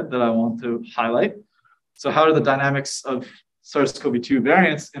recently did that I want to highlight. So how are the dynamics of SARS-CoV-2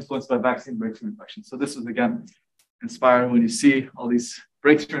 variants influenced by vaccine breakthrough infections? So this is, again, inspiring when you see all these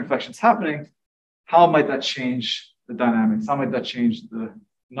breakthrough infections happening. How might that change the dynamics? How might that change the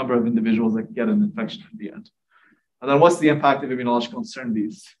number of individuals that get an infection in the end? And then what's the impact of immunological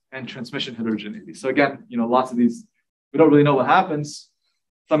uncertainties and transmission heterogeneity? So again, lots of these, we don't really know what happens.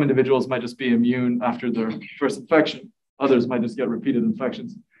 Some individuals might just be immune after their first infection. Others might just get repeated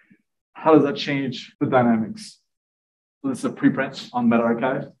infections. How does that change the dynamics? So this is a preprint on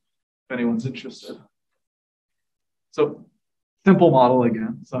medRxiv, if anyone's interested. So simple model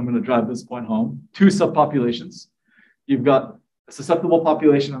again. So I'm going to drive this point home. Two subpopulations. You've got a susceptible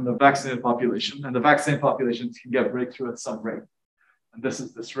population and the vaccinated population. And the vaccinated populations can get breakthrough at some rate. And this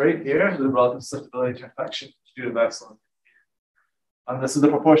is this rate here, the relative susceptibility to infection due to vaccine. And this is the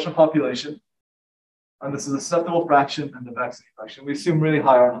proportional population. And this is a susceptible fraction and the vaccine fraction. We assume really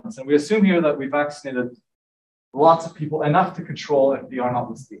high R naughts. And we assume here that we vaccinated lots of people, enough to control if the R naught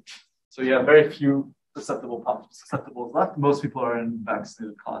was leaked. So you have very few susceptibles left. Most people are in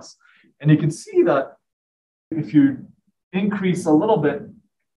vaccinated class. And you can see that if you increase a little bit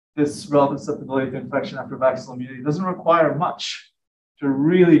this relative susceptibility to infection after vaccinal immunity, it doesn't require much to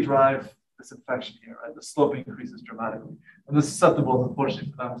really drive this infection here, right? The slope increases dramatically. And the susceptibles,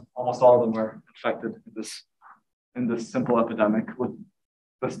 unfortunately for them, almost all of them were infected in this simple epidemic with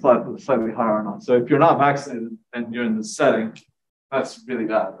the slightly higher R naught. So if you're not vaccinated and you're in this setting, that's really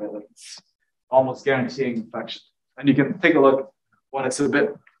bad, right? Like it's almost guaranteeing infection. And you can take a look when it's a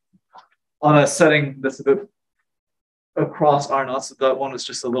bit on a setting that's a bit across R naught. So that one is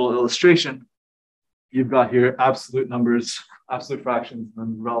just a little illustration. You've got here absolute numbers, absolute fractions,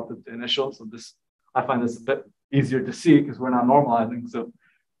 and relative to initial. So this, I find this a bit easier to see because we're not normalizing. So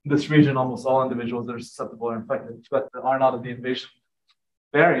in this region, almost all individuals that are susceptible are infected, but the R naught of the invasion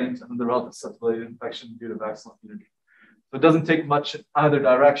variant and the relative susceptibility to infection due to vaccinal immunity. So it doesn't take much in either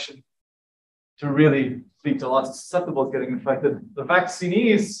direction to really lead to lots of susceptibles getting infected. The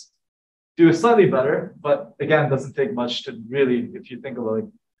vaccinees do slightly better, but again, it doesn't take much to really, if you think of like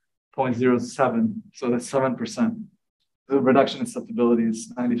 0.07, so that's 7%. The reduction in susceptibility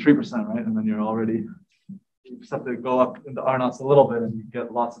is 93%, right? And then you just have to go up in the R naughts a little bit and you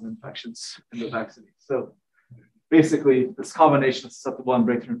get lots of infections in the vaccine. So basically, this combination of susceptible and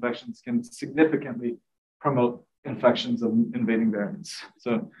breakthrough infections can significantly promote infections of invading variants.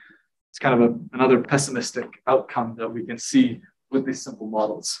 So it's kind of another pessimistic outcome that we can see with these simple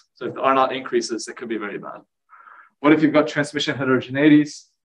models. So if the R naught increases, it could be very bad. What if you've got transmission heterogeneities,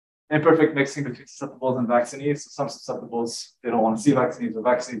 imperfect mixing between susceptibles and vaccinees? So some susceptibles, they don't want to see vaccinees, or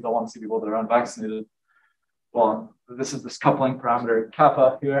vaccinees don't want to see people that are unvaccinated. Well, this is this coupling parameter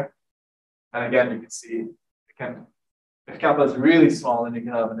kappa here. And again, you can see, if kappa is really small, then you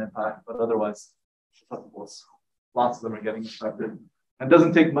can have an impact, but otherwise, susceptibles lots of them are getting infected. And it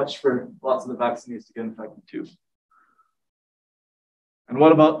doesn't take much for lots of the vaccinees to get infected too. And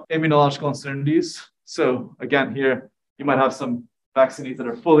what about immunological uncertainties? So again, here, you might have some vaccinees that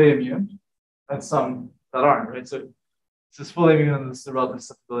are fully immune and some that aren't, right? So this is fully immune and this is the relative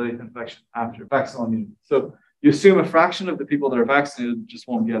susceptibility to infection after vaccinal immunity. So you assume a fraction of the people that are vaccinated just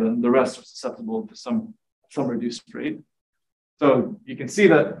won't get it, and the rest are susceptible to some reduced rate. So you can see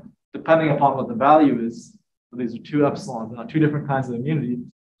that depending upon what the value is, so these are two epsilons, two different kinds of immunity,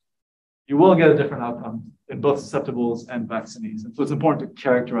 you will get a different outcome in both susceptibles and vaccinees. And so it's important to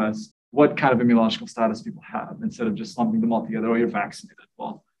characterize what kind of immunological status people have instead of just lumping them all together. Oh, you're vaccinated.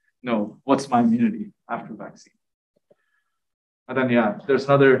 Well, no, what's my immunity after vaccine? And then, yeah, there's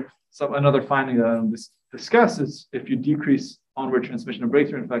another finding that I don't discuss is if you decrease onward transmission of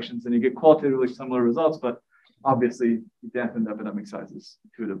breakthrough infections, then you get qualitatively similar results, but obviously you dampen the epidemic sizes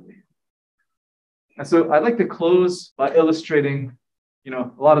intuitively. And so I'd like to close by illustrating, a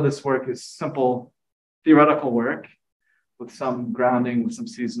lot of this work is simple theoretical work with some grounding, with some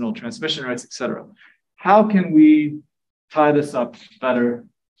seasonal transmission rates, et cetera. How can we tie this up better?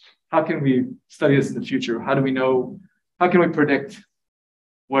 How can we study this in the future? How can we predict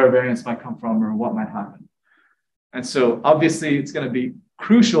where variants might come from or what might happen? And so obviously it's going to be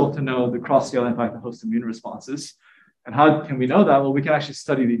crucial to know the cross-scale impact of host immune responses. And how can we know that? Well, we can actually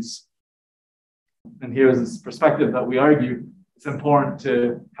study these. And here's this perspective that we argue it's important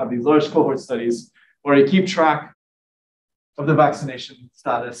to have these large cohort studies where you keep track of the vaccination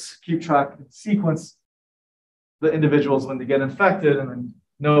status, keep track and sequence the individuals when they get infected, and then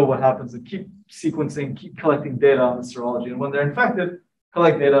know what happens, and keep sequencing, keep collecting data on the serology. And when they're infected,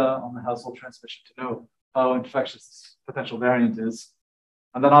 collect data on the household transmission to know how infectious this potential variant is.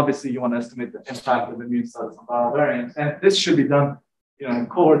 And then obviously you want to estimate the impact of immune status on viral variants. And this should be done in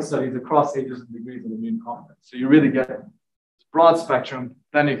cohort studies across ages and degrees of immune competence. So you really get a broad spectrum.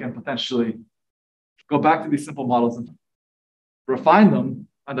 Then you can potentially go back to these simple models and refine them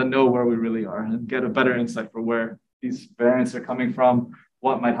and then know where we really are and get a better insight for where these variants are coming from,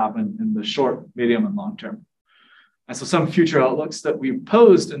 what might happen in the short, medium, and long term. And so some future outlooks that we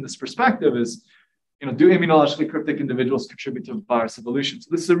posed in this perspective is, do immunologically cryptic individuals contribute to virus evolution? So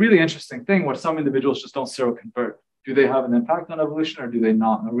this is a really interesting thing where some individuals just don't seroconvert. Do they have an impact on evolution or do they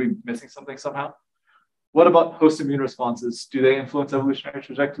not? Are we missing something somehow? What about host immune responses? Do they influence evolutionary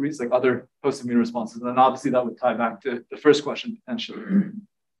trajectories like other host immune responses? And then obviously that would tie back to the first question potentially.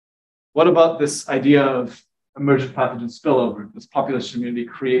 What about this idea of emergent pathogen spillover? Does population immunity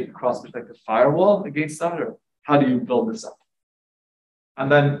create a cross-protective firewall against that, or how do you build this up? And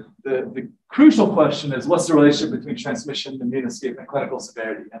then the crucial question is, what's the relationship between transmission, immune escape, and clinical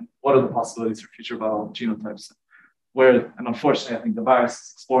severity? And what are the possibilities for future viral genotypes? And unfortunately, I think the virus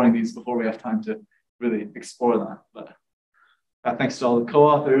is exploring these before we have time to really explore that. But thanks to all the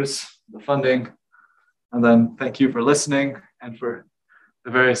co-authors, the funding, and then thank you for listening, and for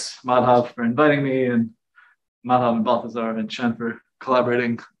the various Madhav for inviting me, and Madhav and Balthazar and Chen for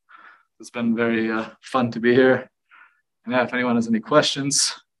collaborating. It's been very fun to be here. And yeah, if anyone has any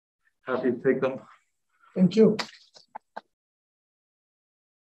questions, happy to take them. Thank you.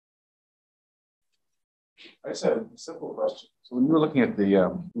 I just had a simple question. So when you were looking at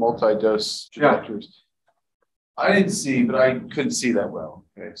the multi-dose trajectories, I didn't see, but I couldn't see that well.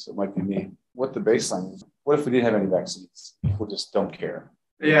 Okay, so it might be me. What the baseline is? What if we didn't have any vaccines? People just don't care.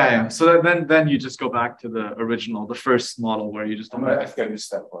 Yeah. So then you just go back to the original, the first model where you just don't. I think I missed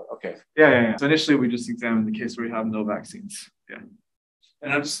that part. Okay. Yeah. So initially we just examined the case where you have no vaccines. Yeah.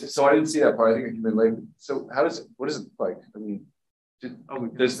 And so I didn't see that part. I think it came in late. So what is it like? I mean,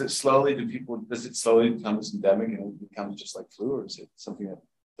 does it slowly become this endemic and it becomes just like flu, or is it something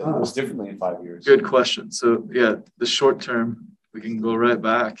that goes differently in 5 years? Good question. So yeah, the short term, we can go right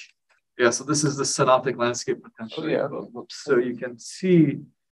back. Yeah, so this is the synoptic landscape potential. So you can see,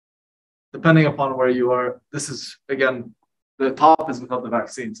 depending upon where you are, this is, again, the top is without the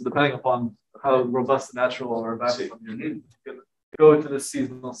vaccine. So depending upon how robust the natural or vaccine you need, you can go into the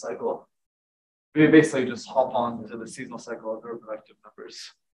seasonal cycle. We basically just hop on to the seasonal cycle of reproductive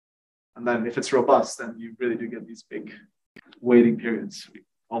numbers. And then if it's robust, then you really do get these big waiting periods,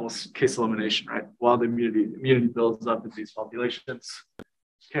 almost case elimination, right? While the immunity builds up in these populations.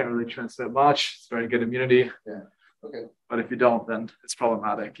 Can't really transmit much. It's very good immunity. Yeah. Okay. But if you don't, then it's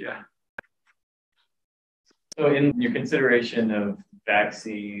problematic. Yeah. So in your consideration of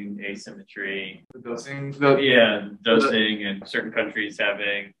vaccine asymmetry, The dosing. dosing and certain countries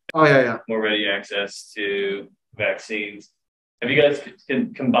having more ready access to vaccines, have you guys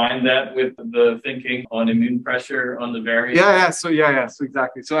combined that with the thinking on immune pressure on the variant? So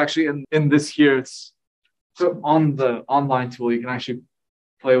exactly. So actually in this here, So on the online tool, you can actually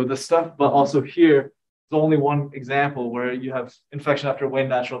play with this stuff, but also here, there's only one example where you have infection after waned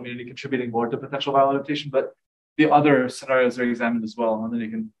natural immunity contributing more to potential viral adaptation, but the other scenarios are examined as well. And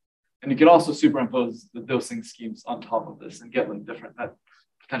then you can also superimpose the dosing schemes on top of this and get like different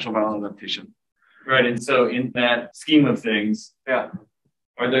potential viral adaptation. Right. And so in that scheme of things,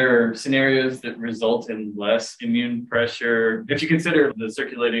 are there scenarios that result in less immune pressure? If you consider the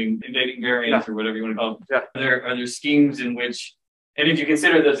circulating invading variants or whatever you want to call them, are there schemes in which, and if you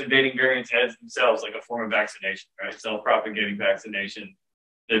consider those invading variants as themselves like a form of vaccination, right? Self-propagating vaccination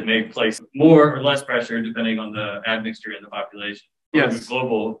that may place more or less pressure depending on the admixture in the population. Yes.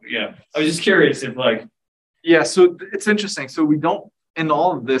 Global. Yeah. I was just curious if like. Yeah. So it's interesting. So we don't, in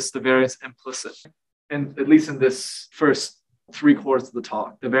all of this, the variance implicit, and at least in this first 3/4 of the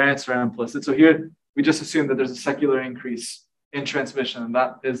talk, the variants are implicit. So here we just assume that there's a secular increase in transmission, and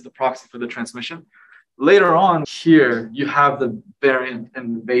that is the proxy for the transmission. Later on here, you have the variant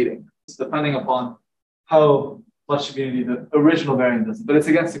invading. It's depending upon how much immunity the original variant does, but it's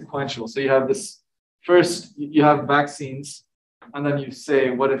again sequential. So you have this first, you have vaccines, and then you say,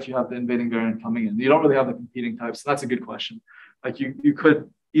 what if you have the invading variant coming in? You don't really have the competing types. So that's a good question. Like you could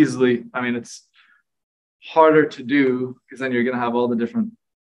easily, I mean, it's harder to do because then you're going to have all the different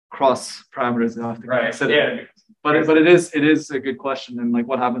cross parameters you have to consider. Yeah. But it is a good question. And like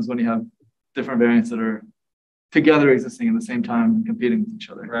what happens when you have different variants that are together existing at the same time and competing with each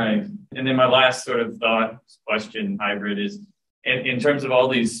other. Right. And then my last sort of thought question hybrid is in terms of all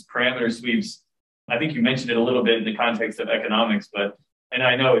these parameter sweeps, I think you mentioned it a little bit in the context of economics, and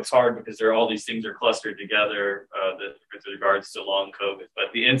I know it's hard because all these things are clustered together with regards to long COVID,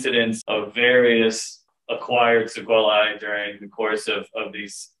 but the incidence of various acquired sequelae during the course of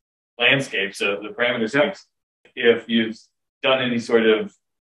these landscapes of the parameter sweeps, if you've done any sort of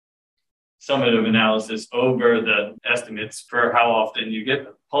summative analysis over the estimates for how often you get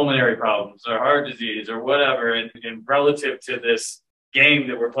pulmonary problems or heart disease or whatever, and relative to this game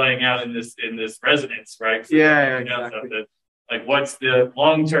that we're playing out in this resonance, right? So exactly. Like, what's the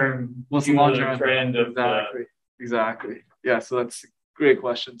long-term trend of exactly. Yeah, so that's great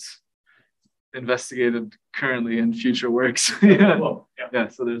questions. Investigated currently in future works. Cool.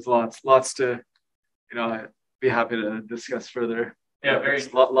 So there's lots to, I'd be happy to discuss further.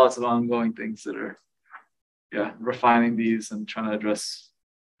 There's lots of ongoing things that are, refining these and trying to address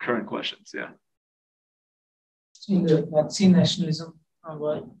current questions. In the vaccine nationalism,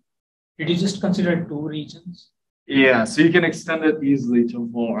 did you just consider 2 regions? Yeah, so you can extend it easily to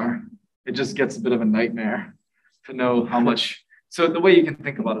more. It just gets a bit of a nightmare to know how much. So the way you can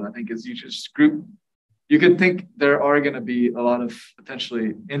think about it, I think, is you just group. You could think there are going to be a lot of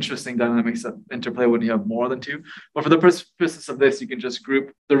potentially interesting dynamics that interplay when you have more than 2. But for the purpose of this, you can just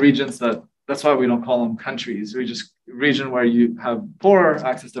group the regions that's why we don't call them countries. We just region where you have poor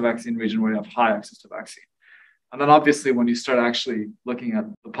access to vaccine, region where you have high access to vaccine. And then obviously when you start actually looking at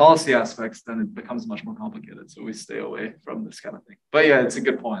the policy aspects, then it becomes much more complicated. So we stay away from this kind of thing. But yeah, it's a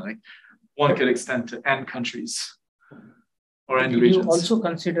good point. Like one could extend to N countries or N regions. Did you also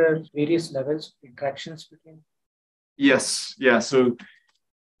consider various levels of interactions between? Yes. Yeah. So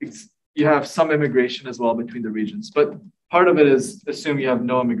you have some immigration as well between the regions, but part of it is assume you have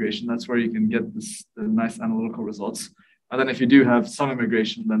no immigration. That's where you can get the nice analytical results. And then if you do have some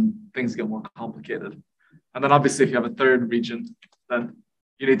immigration, then things get more complicated. And then obviously, if you have a third region, then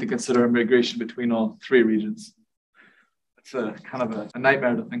you need to consider immigration between all 3 regions. It's a kind of a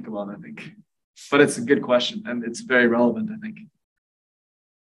nightmare to think about, I think. But it's a good question, and it's very relevant, I think.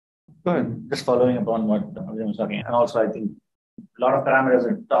 Good. Just following up on what Arjun was talking, and also I think a lot of parameters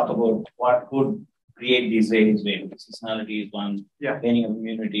that talk about what could create these various variants. Seasonality is one, gaining of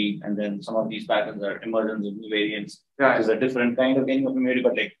immunity, and then some of these patterns are emergence of new variants. Which is a different kind of gaining of immunity,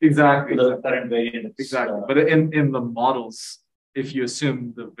 but like the current variant. Exactly. But in the models, if you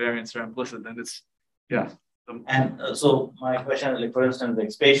assume the variants are implicit, then it's And so my question is, like, for instance,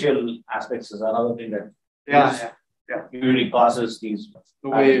 like spatial aspects is another thing that usually causes these.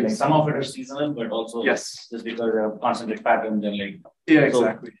 Like some of it is seasonal, but also just because they have concentric patterns and like. Yeah,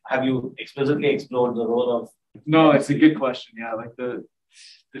 exactly. So have you explicitly explored the role of? No, it's a good question. Yeah, like the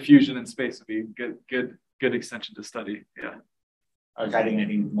diffusion in space would be good extension to study. Yeah. I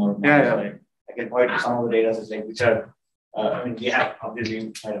think more. I can point to some of the data like which are. I mean, we have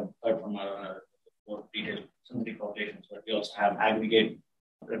obviously heard from more detailed synthetic populations, but we also have aggregate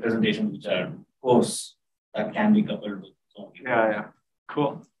representations which are coarse that can be coupled with.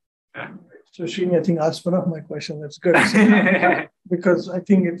 Cool. Yeah. So Srini, I think asked one of my questions. That's good. Because I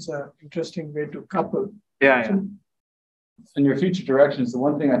think it's an interesting way to couple. In your future directions, the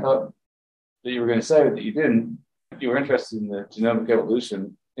one thing I thought that you were going to say that you didn't. You were interested in the genomic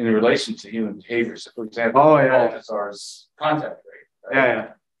evolution in relation to human behavior. So, for example, SARS contact rate. Right?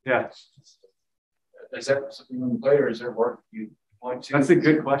 Yeah. Is that something you want to play, or is there work you want to? That's a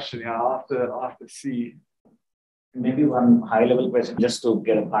good question. Yeah, I'll have to see. Maybe one high-level question just to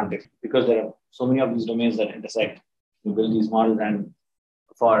get a context, because there are so many of these domains that intersect to build these models, and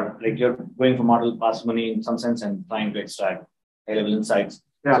for like you're going for model parsimony in some sense and trying to extract high-level insights.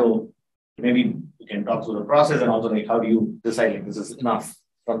 Yeah. So maybe you can talk through the process, and also like how do you decide like this is enough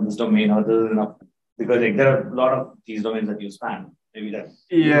from this domain or this is enough, because like there are a lot of these domains that you span. Maybe that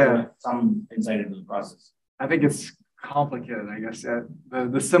some insight into the process. I think it's complicated, I guess. Yeah.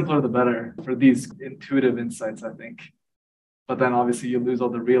 The simpler the better for these intuitive insights, I think. But then obviously you lose all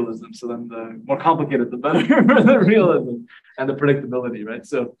the realism. So then the more complicated the better for the realism and the predictability, right?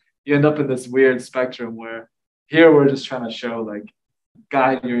 So you end up in this weird spectrum where here we're just trying to show like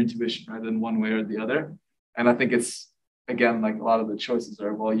guide your intuition rather than one way or the other. And I think it's again like a lot of the choices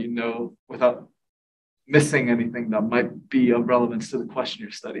are, well, you know, without missing anything that might be of relevance to the question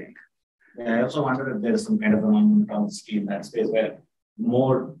you're studying. Yeah, I also wonder if there's some kind of non-consistency in that space where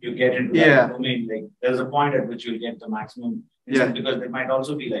more you get into that domain, like there's a point at which you'll get the maximum insight, because there might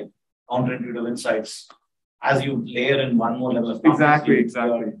also be like counterintuitive insights as you layer in one more level of complexity.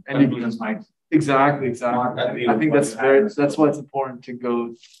 Exactly. And conclusions might exactly. I think that's why it's important to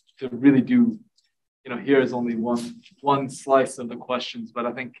go to really do, you know, here is only one slice of the questions, but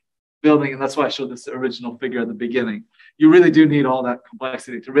I think building, and that's why I showed this original figure at the beginning. You really do need all that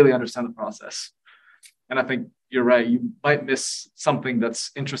complexity to really understand the process. And I think you're right. You might miss something that's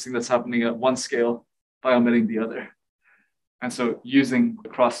interesting that's happening at one scale by omitting the other. And so using a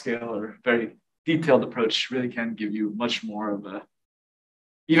cross-scale or very detailed approach really can give you much more of a,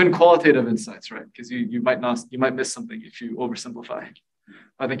 even qualitative insights, right? Because you might miss something if you oversimplify.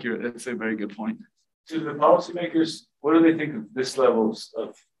 I think it's a very good point. To the policymakers, what do they think of this level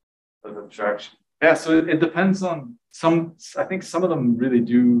of abstraction? Yeah, so it depends on some. I think some of them really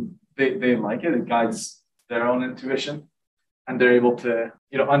do. They like it. It guides their own intuition, and they're able to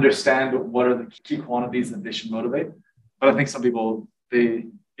understand what are the key quantities that they should motivate. But I think some people I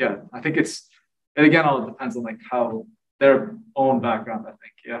think it's, and again, all depends on like how their own background.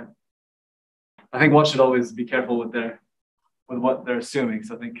 I think one should always be careful with what they're assuming.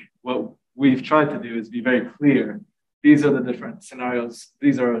 So I think what we've tried to do is be very clear. These are the different scenarios.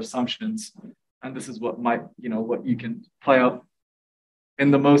 These are assumptions. And this is what might, what you can play out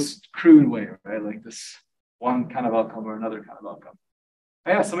in the most crude way, right? Like this one kind of outcome or another kind of outcome.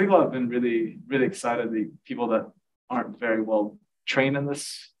 And yeah, some people have been really, really excited. The people that aren't very well trained in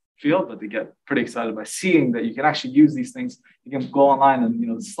this field, but they get pretty excited by seeing that you can actually use these things. You can go online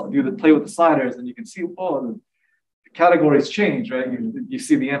and, play with the sliders, and you can see, the categories change, right? You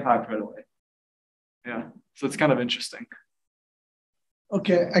see the impact right away. Yeah. So it's kind of interesting.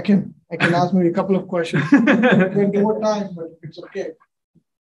 Okay, I can ask maybe a couple of questions. We'll do more time, but it's okay.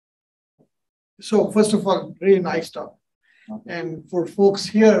 So first of all, really nice talk. And for folks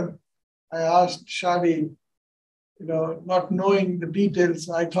here, I asked Chadi, not knowing the details,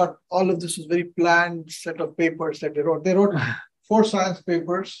 I thought all of this was very planned set of papers that they wrote. They wrote 4 science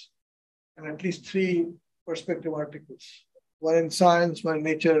papers and at least 3 perspective articles. One in Science, one in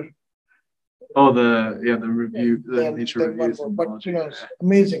Nature. Oh, the review, the Nature reviews. But it's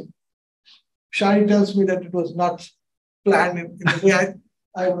amazing. Chadi tells me that it was not planned in the way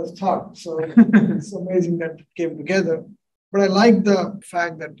I was taught. So it's amazing that it came together. But I like the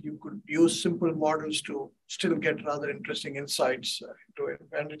fact that you could use simple models to still get rather interesting insights into it.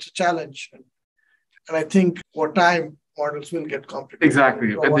 And it's a challenge. And I think over time, models will get complicated.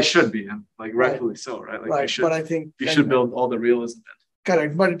 Exactly. And they should be, and like rightfully so, right? Like right. But I think you should build all the realism in.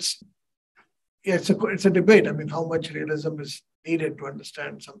 Correct. But it's a debate. I mean, how much realism is needed to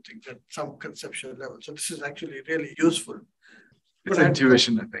understand something at some conceptual level. So this is actually really useful. It's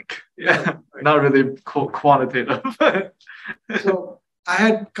intuition, I think. Yeah, right. Not really quantitative. So I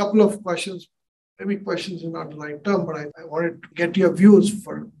had a couple of questions. Maybe questions is not the right term, but I wanted to get your views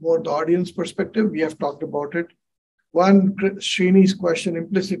for more the audience perspective. We have talked about it. One, Srini's question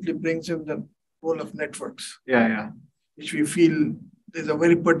implicitly brings in the role of networks. Yeah. Which we feel there's a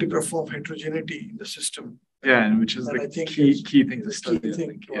very particular form of heterogeneity in the system. Yeah, and which is the key thing to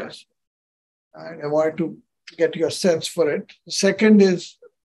study. Yes. And I wanted to get your sense for it. The second is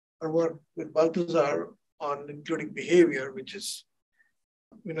our work with Balthazar on including behavior, which is,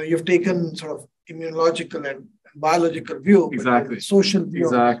 you've taken sort of immunological and biological view, exactly, but the social view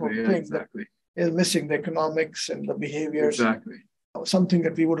exactly is missing, the economics and the behaviors. Exactly. something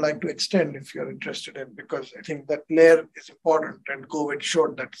that we would like to extend if you're interested in, because I think that layer is important, and COVID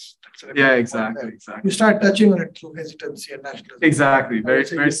showed that's exactly. You start touching on it through hesitancy and nationalism. Exactly,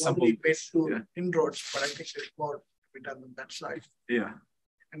 very simple. Inroads, but I think there's more to be done on that side. Yeah.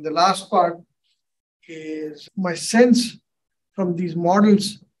 And the last part is my sense from these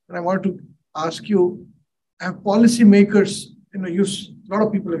models, and I want to ask you, have policymakers, a lot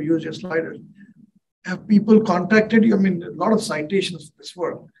of people have used your sliders. Have people contacted you? I mean, a lot of citations for this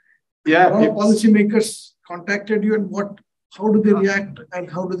work. Yeah. A lot of policymakers contacted you, and how do they react, and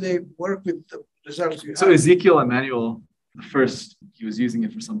how do they work with the results you have? So Ezekiel Emanuel, first, he was using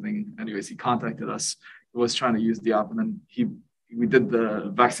it for something. Anyways, he contacted us. He was trying to use the app, and then we did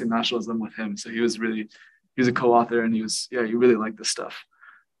the vaccine nationalism with him. So he was a co-author, and he really liked this stuff.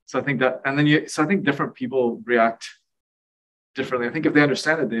 So I think that, and then I think different people react differently. I think if they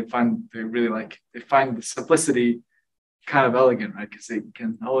understand it, they find the simplicity kind of elegant, right? Because they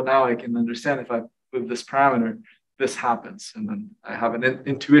can, now I can understand if I move this parameter, this happens. And then I have an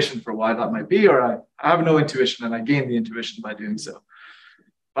intuition for why that might be, or I have no intuition and I gain the intuition by doing so.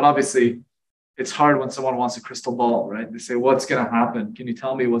 But obviously, it's hard when someone wants a crystal ball, right? They say, what's going to happen? Can you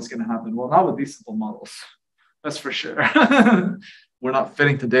tell me what's going to happen? Well, not with these simple models. That's for sure. We're not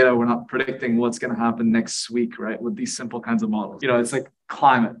fitting to data. We're not predicting what's going to happen next week, right? With these simple kinds of models. It's like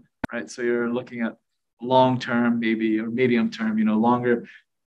climate, right? So you're looking at long-term, maybe, or medium-term, longer.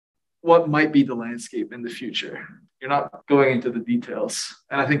 What might be the landscape in the future? You're not going into the details.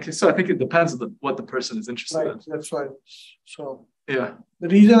 And I think it depends on what the person is interested in. That's right. So yeah, the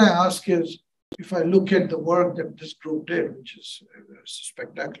reason I ask is, if I look at the work that this group did, which is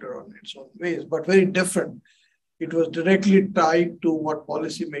spectacular on its own ways, but very different, it was directly tied to what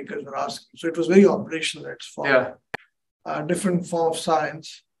policymakers were asking. So it was very operational at its form. Yeah. Different form of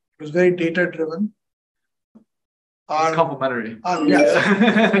science. It was very data-driven. It's complementary.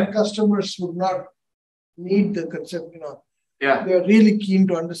 Yes. Customers would not need the concept, Yeah. They're really keen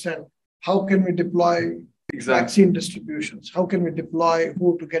to understand how can we deploy vaccine distributions? How can we deploy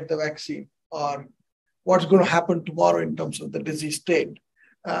who to get the vaccine? Or what's going to happen tomorrow in terms of the disease state?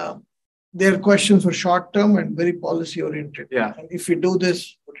 Their questions were short-term and very policy-oriented. Yeah. And if we do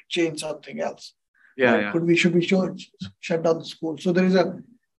this, would it change something else? Yeah. Should we shut down the school? So there is a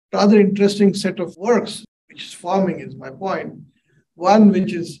rather interesting set of works which is forming, is my point. One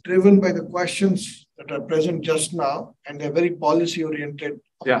which is driven by the questions that are present just now, and they're very policy-oriented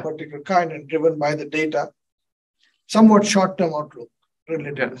of a particular kind and driven by the data. Somewhat short-term outlook,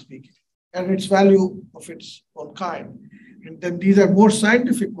 relatively speaking, and its value of its own kind. And then these are more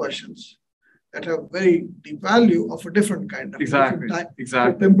scientific questions that have very deep value of a different kind. Exactly.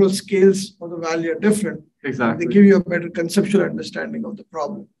 The temporal scales of the value are different. Exactly. They give you a better conceptual understanding of the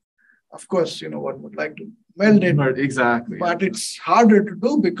problem. Of course, one would like to meld it. Exactly. But it's harder to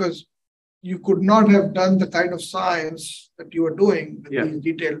do because you could not have done the kind of science that you were doing with these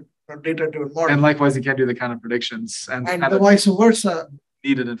detailed data-driven models. And likewise, you can't do the kind of predictions and the vice versa.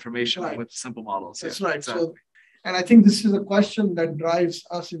 Needed information with simple models. That's right. Exactly. So, and I think this is a question that drives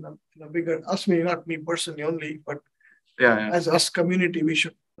us in a bigger, not me personally only, but as us community,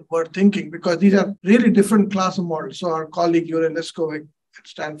 we're thinking, because these are really different class of models. So our colleague Yuri Leskovic at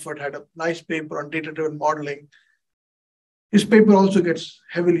Stanford had a nice paper on data-driven modeling. His paper also gets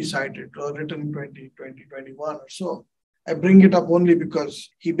heavily cited, written in 2021 or so. I bring it up only because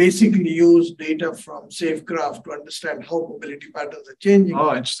he basically used data from SafeGraph to understand how mobility patterns are changing. Oh,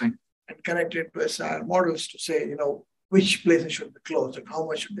 interesting. And connect it to SIR models to say, which places should be closed and how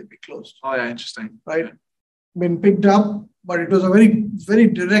much should they be closed. Oh, yeah, interesting. Right? Yeah. Been picked up, but it was a very, very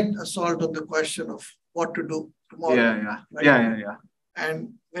direct assault on the question of what to do tomorrow. Yeah.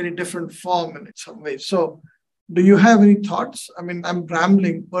 And very different form in some ways. So, do you have any thoughts? I mean, I'm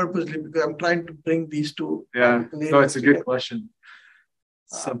rambling purposely because I'm trying to bring these two. Yeah, no, it's a good question.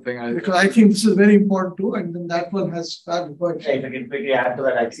 Because I think this is very important too, and then that one has value. If I can quickly add to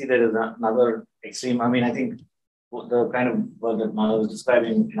that, I see there is another extreme. I mean, I think the kind of work that Mala was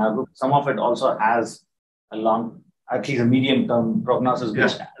describing in our group, some of it also has a long, at least a medium-term prognosis,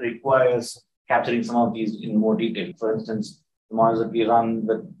 which requires capturing some of these in more detail. For instance, the models that we run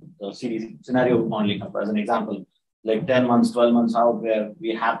with the CDC scenario modeling, as an example, like 10 months, 12 months out, where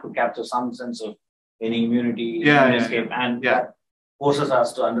we have to capture some sense of any immunity, and that forces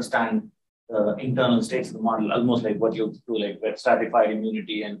us to understand the internal states of the model, almost like what you do, like with stratified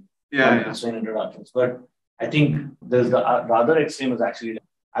immunity and strain introductions. But I think there's the other extreme is actually,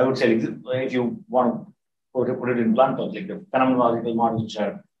 I would say, if you want to put it in blunt terms, like the phenomenological models, which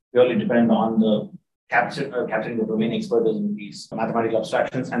are purely dependent on the capturing the domain expertise in these mathematical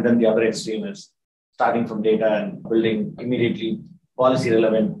abstractions. And then the other extreme is starting from data and building immediately policy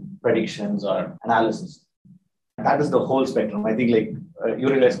relevant predictions or analysis. That is the whole spectrum. I think like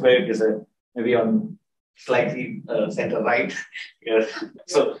Uriel squared is maybe on slightly center right. Yeah.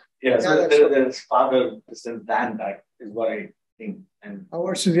 So there's farther distance than that is what I think. And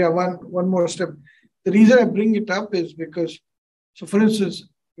ours is one more step. The reason I bring it up is because, so for instance,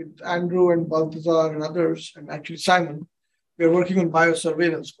 with Andrew and Balthazar and others, and actually Simon, we're working on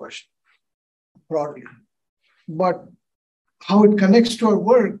biosurveillance question broadly. But how it connects to our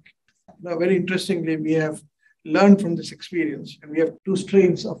work, very interestingly, we have learned from this experience, and we have two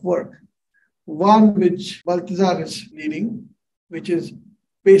strains of work. One which Balthazar is leading, which is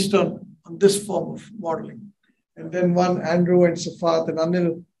based on this form of modeling. And then one Andrew and Safat and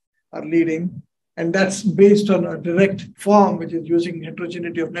Anil are leading. And that's based on a direct form, which is using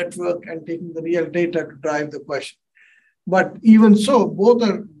heterogeneity of network and taking the real data to drive the question. But even so, both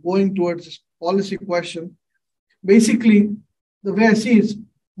are going towards this policy question. Basically, the way I see it is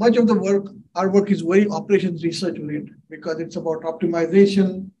much of the work, our work is very operations research oriented because it's about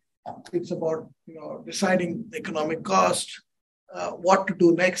optimization. It's about deciding the economic cost, what to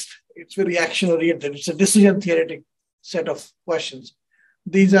do next. It's very action oriented. It's a decision theoretic set of questions.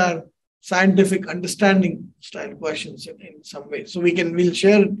 These are scientific understanding style questions in some ways. So we'll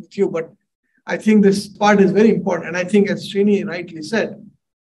share it with you, but I think this part is very important. And I think, as Srini rightly said,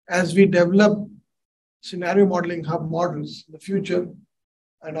 as we develop scenario modeling hub models in the future,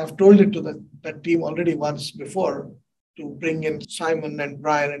 and I've told it to that team already once before to bring in Simon and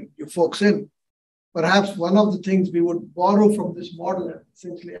Brian and you folks in, perhaps one of the things we would borrow from this model and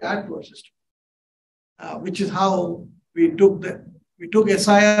essentially add to our system, which is how we took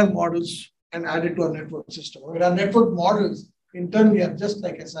SIR models and added to our network system. I mean, our network models internally are just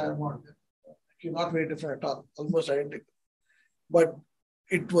like SIR models. Actually, not very different at all, almost identical. But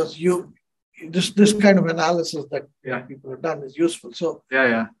it was this kind of analysis that people have done is useful. So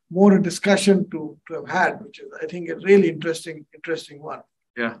more a discussion to have had, which is, I think, a really interesting one.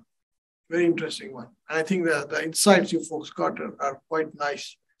 Yeah. Very interesting one. And I think the insights you folks got are quite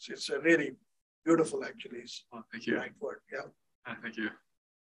nice. It's a really beautiful, actually. Thank you. Right word. Yeah. Thank you.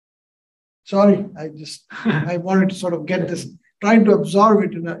 Sorry, I wanted to sort of get this, trying to absorb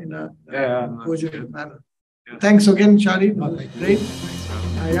it in a coherent manner. Yeah. Thanks again, Chadi. Great.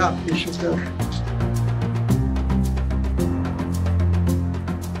 Thanks, we should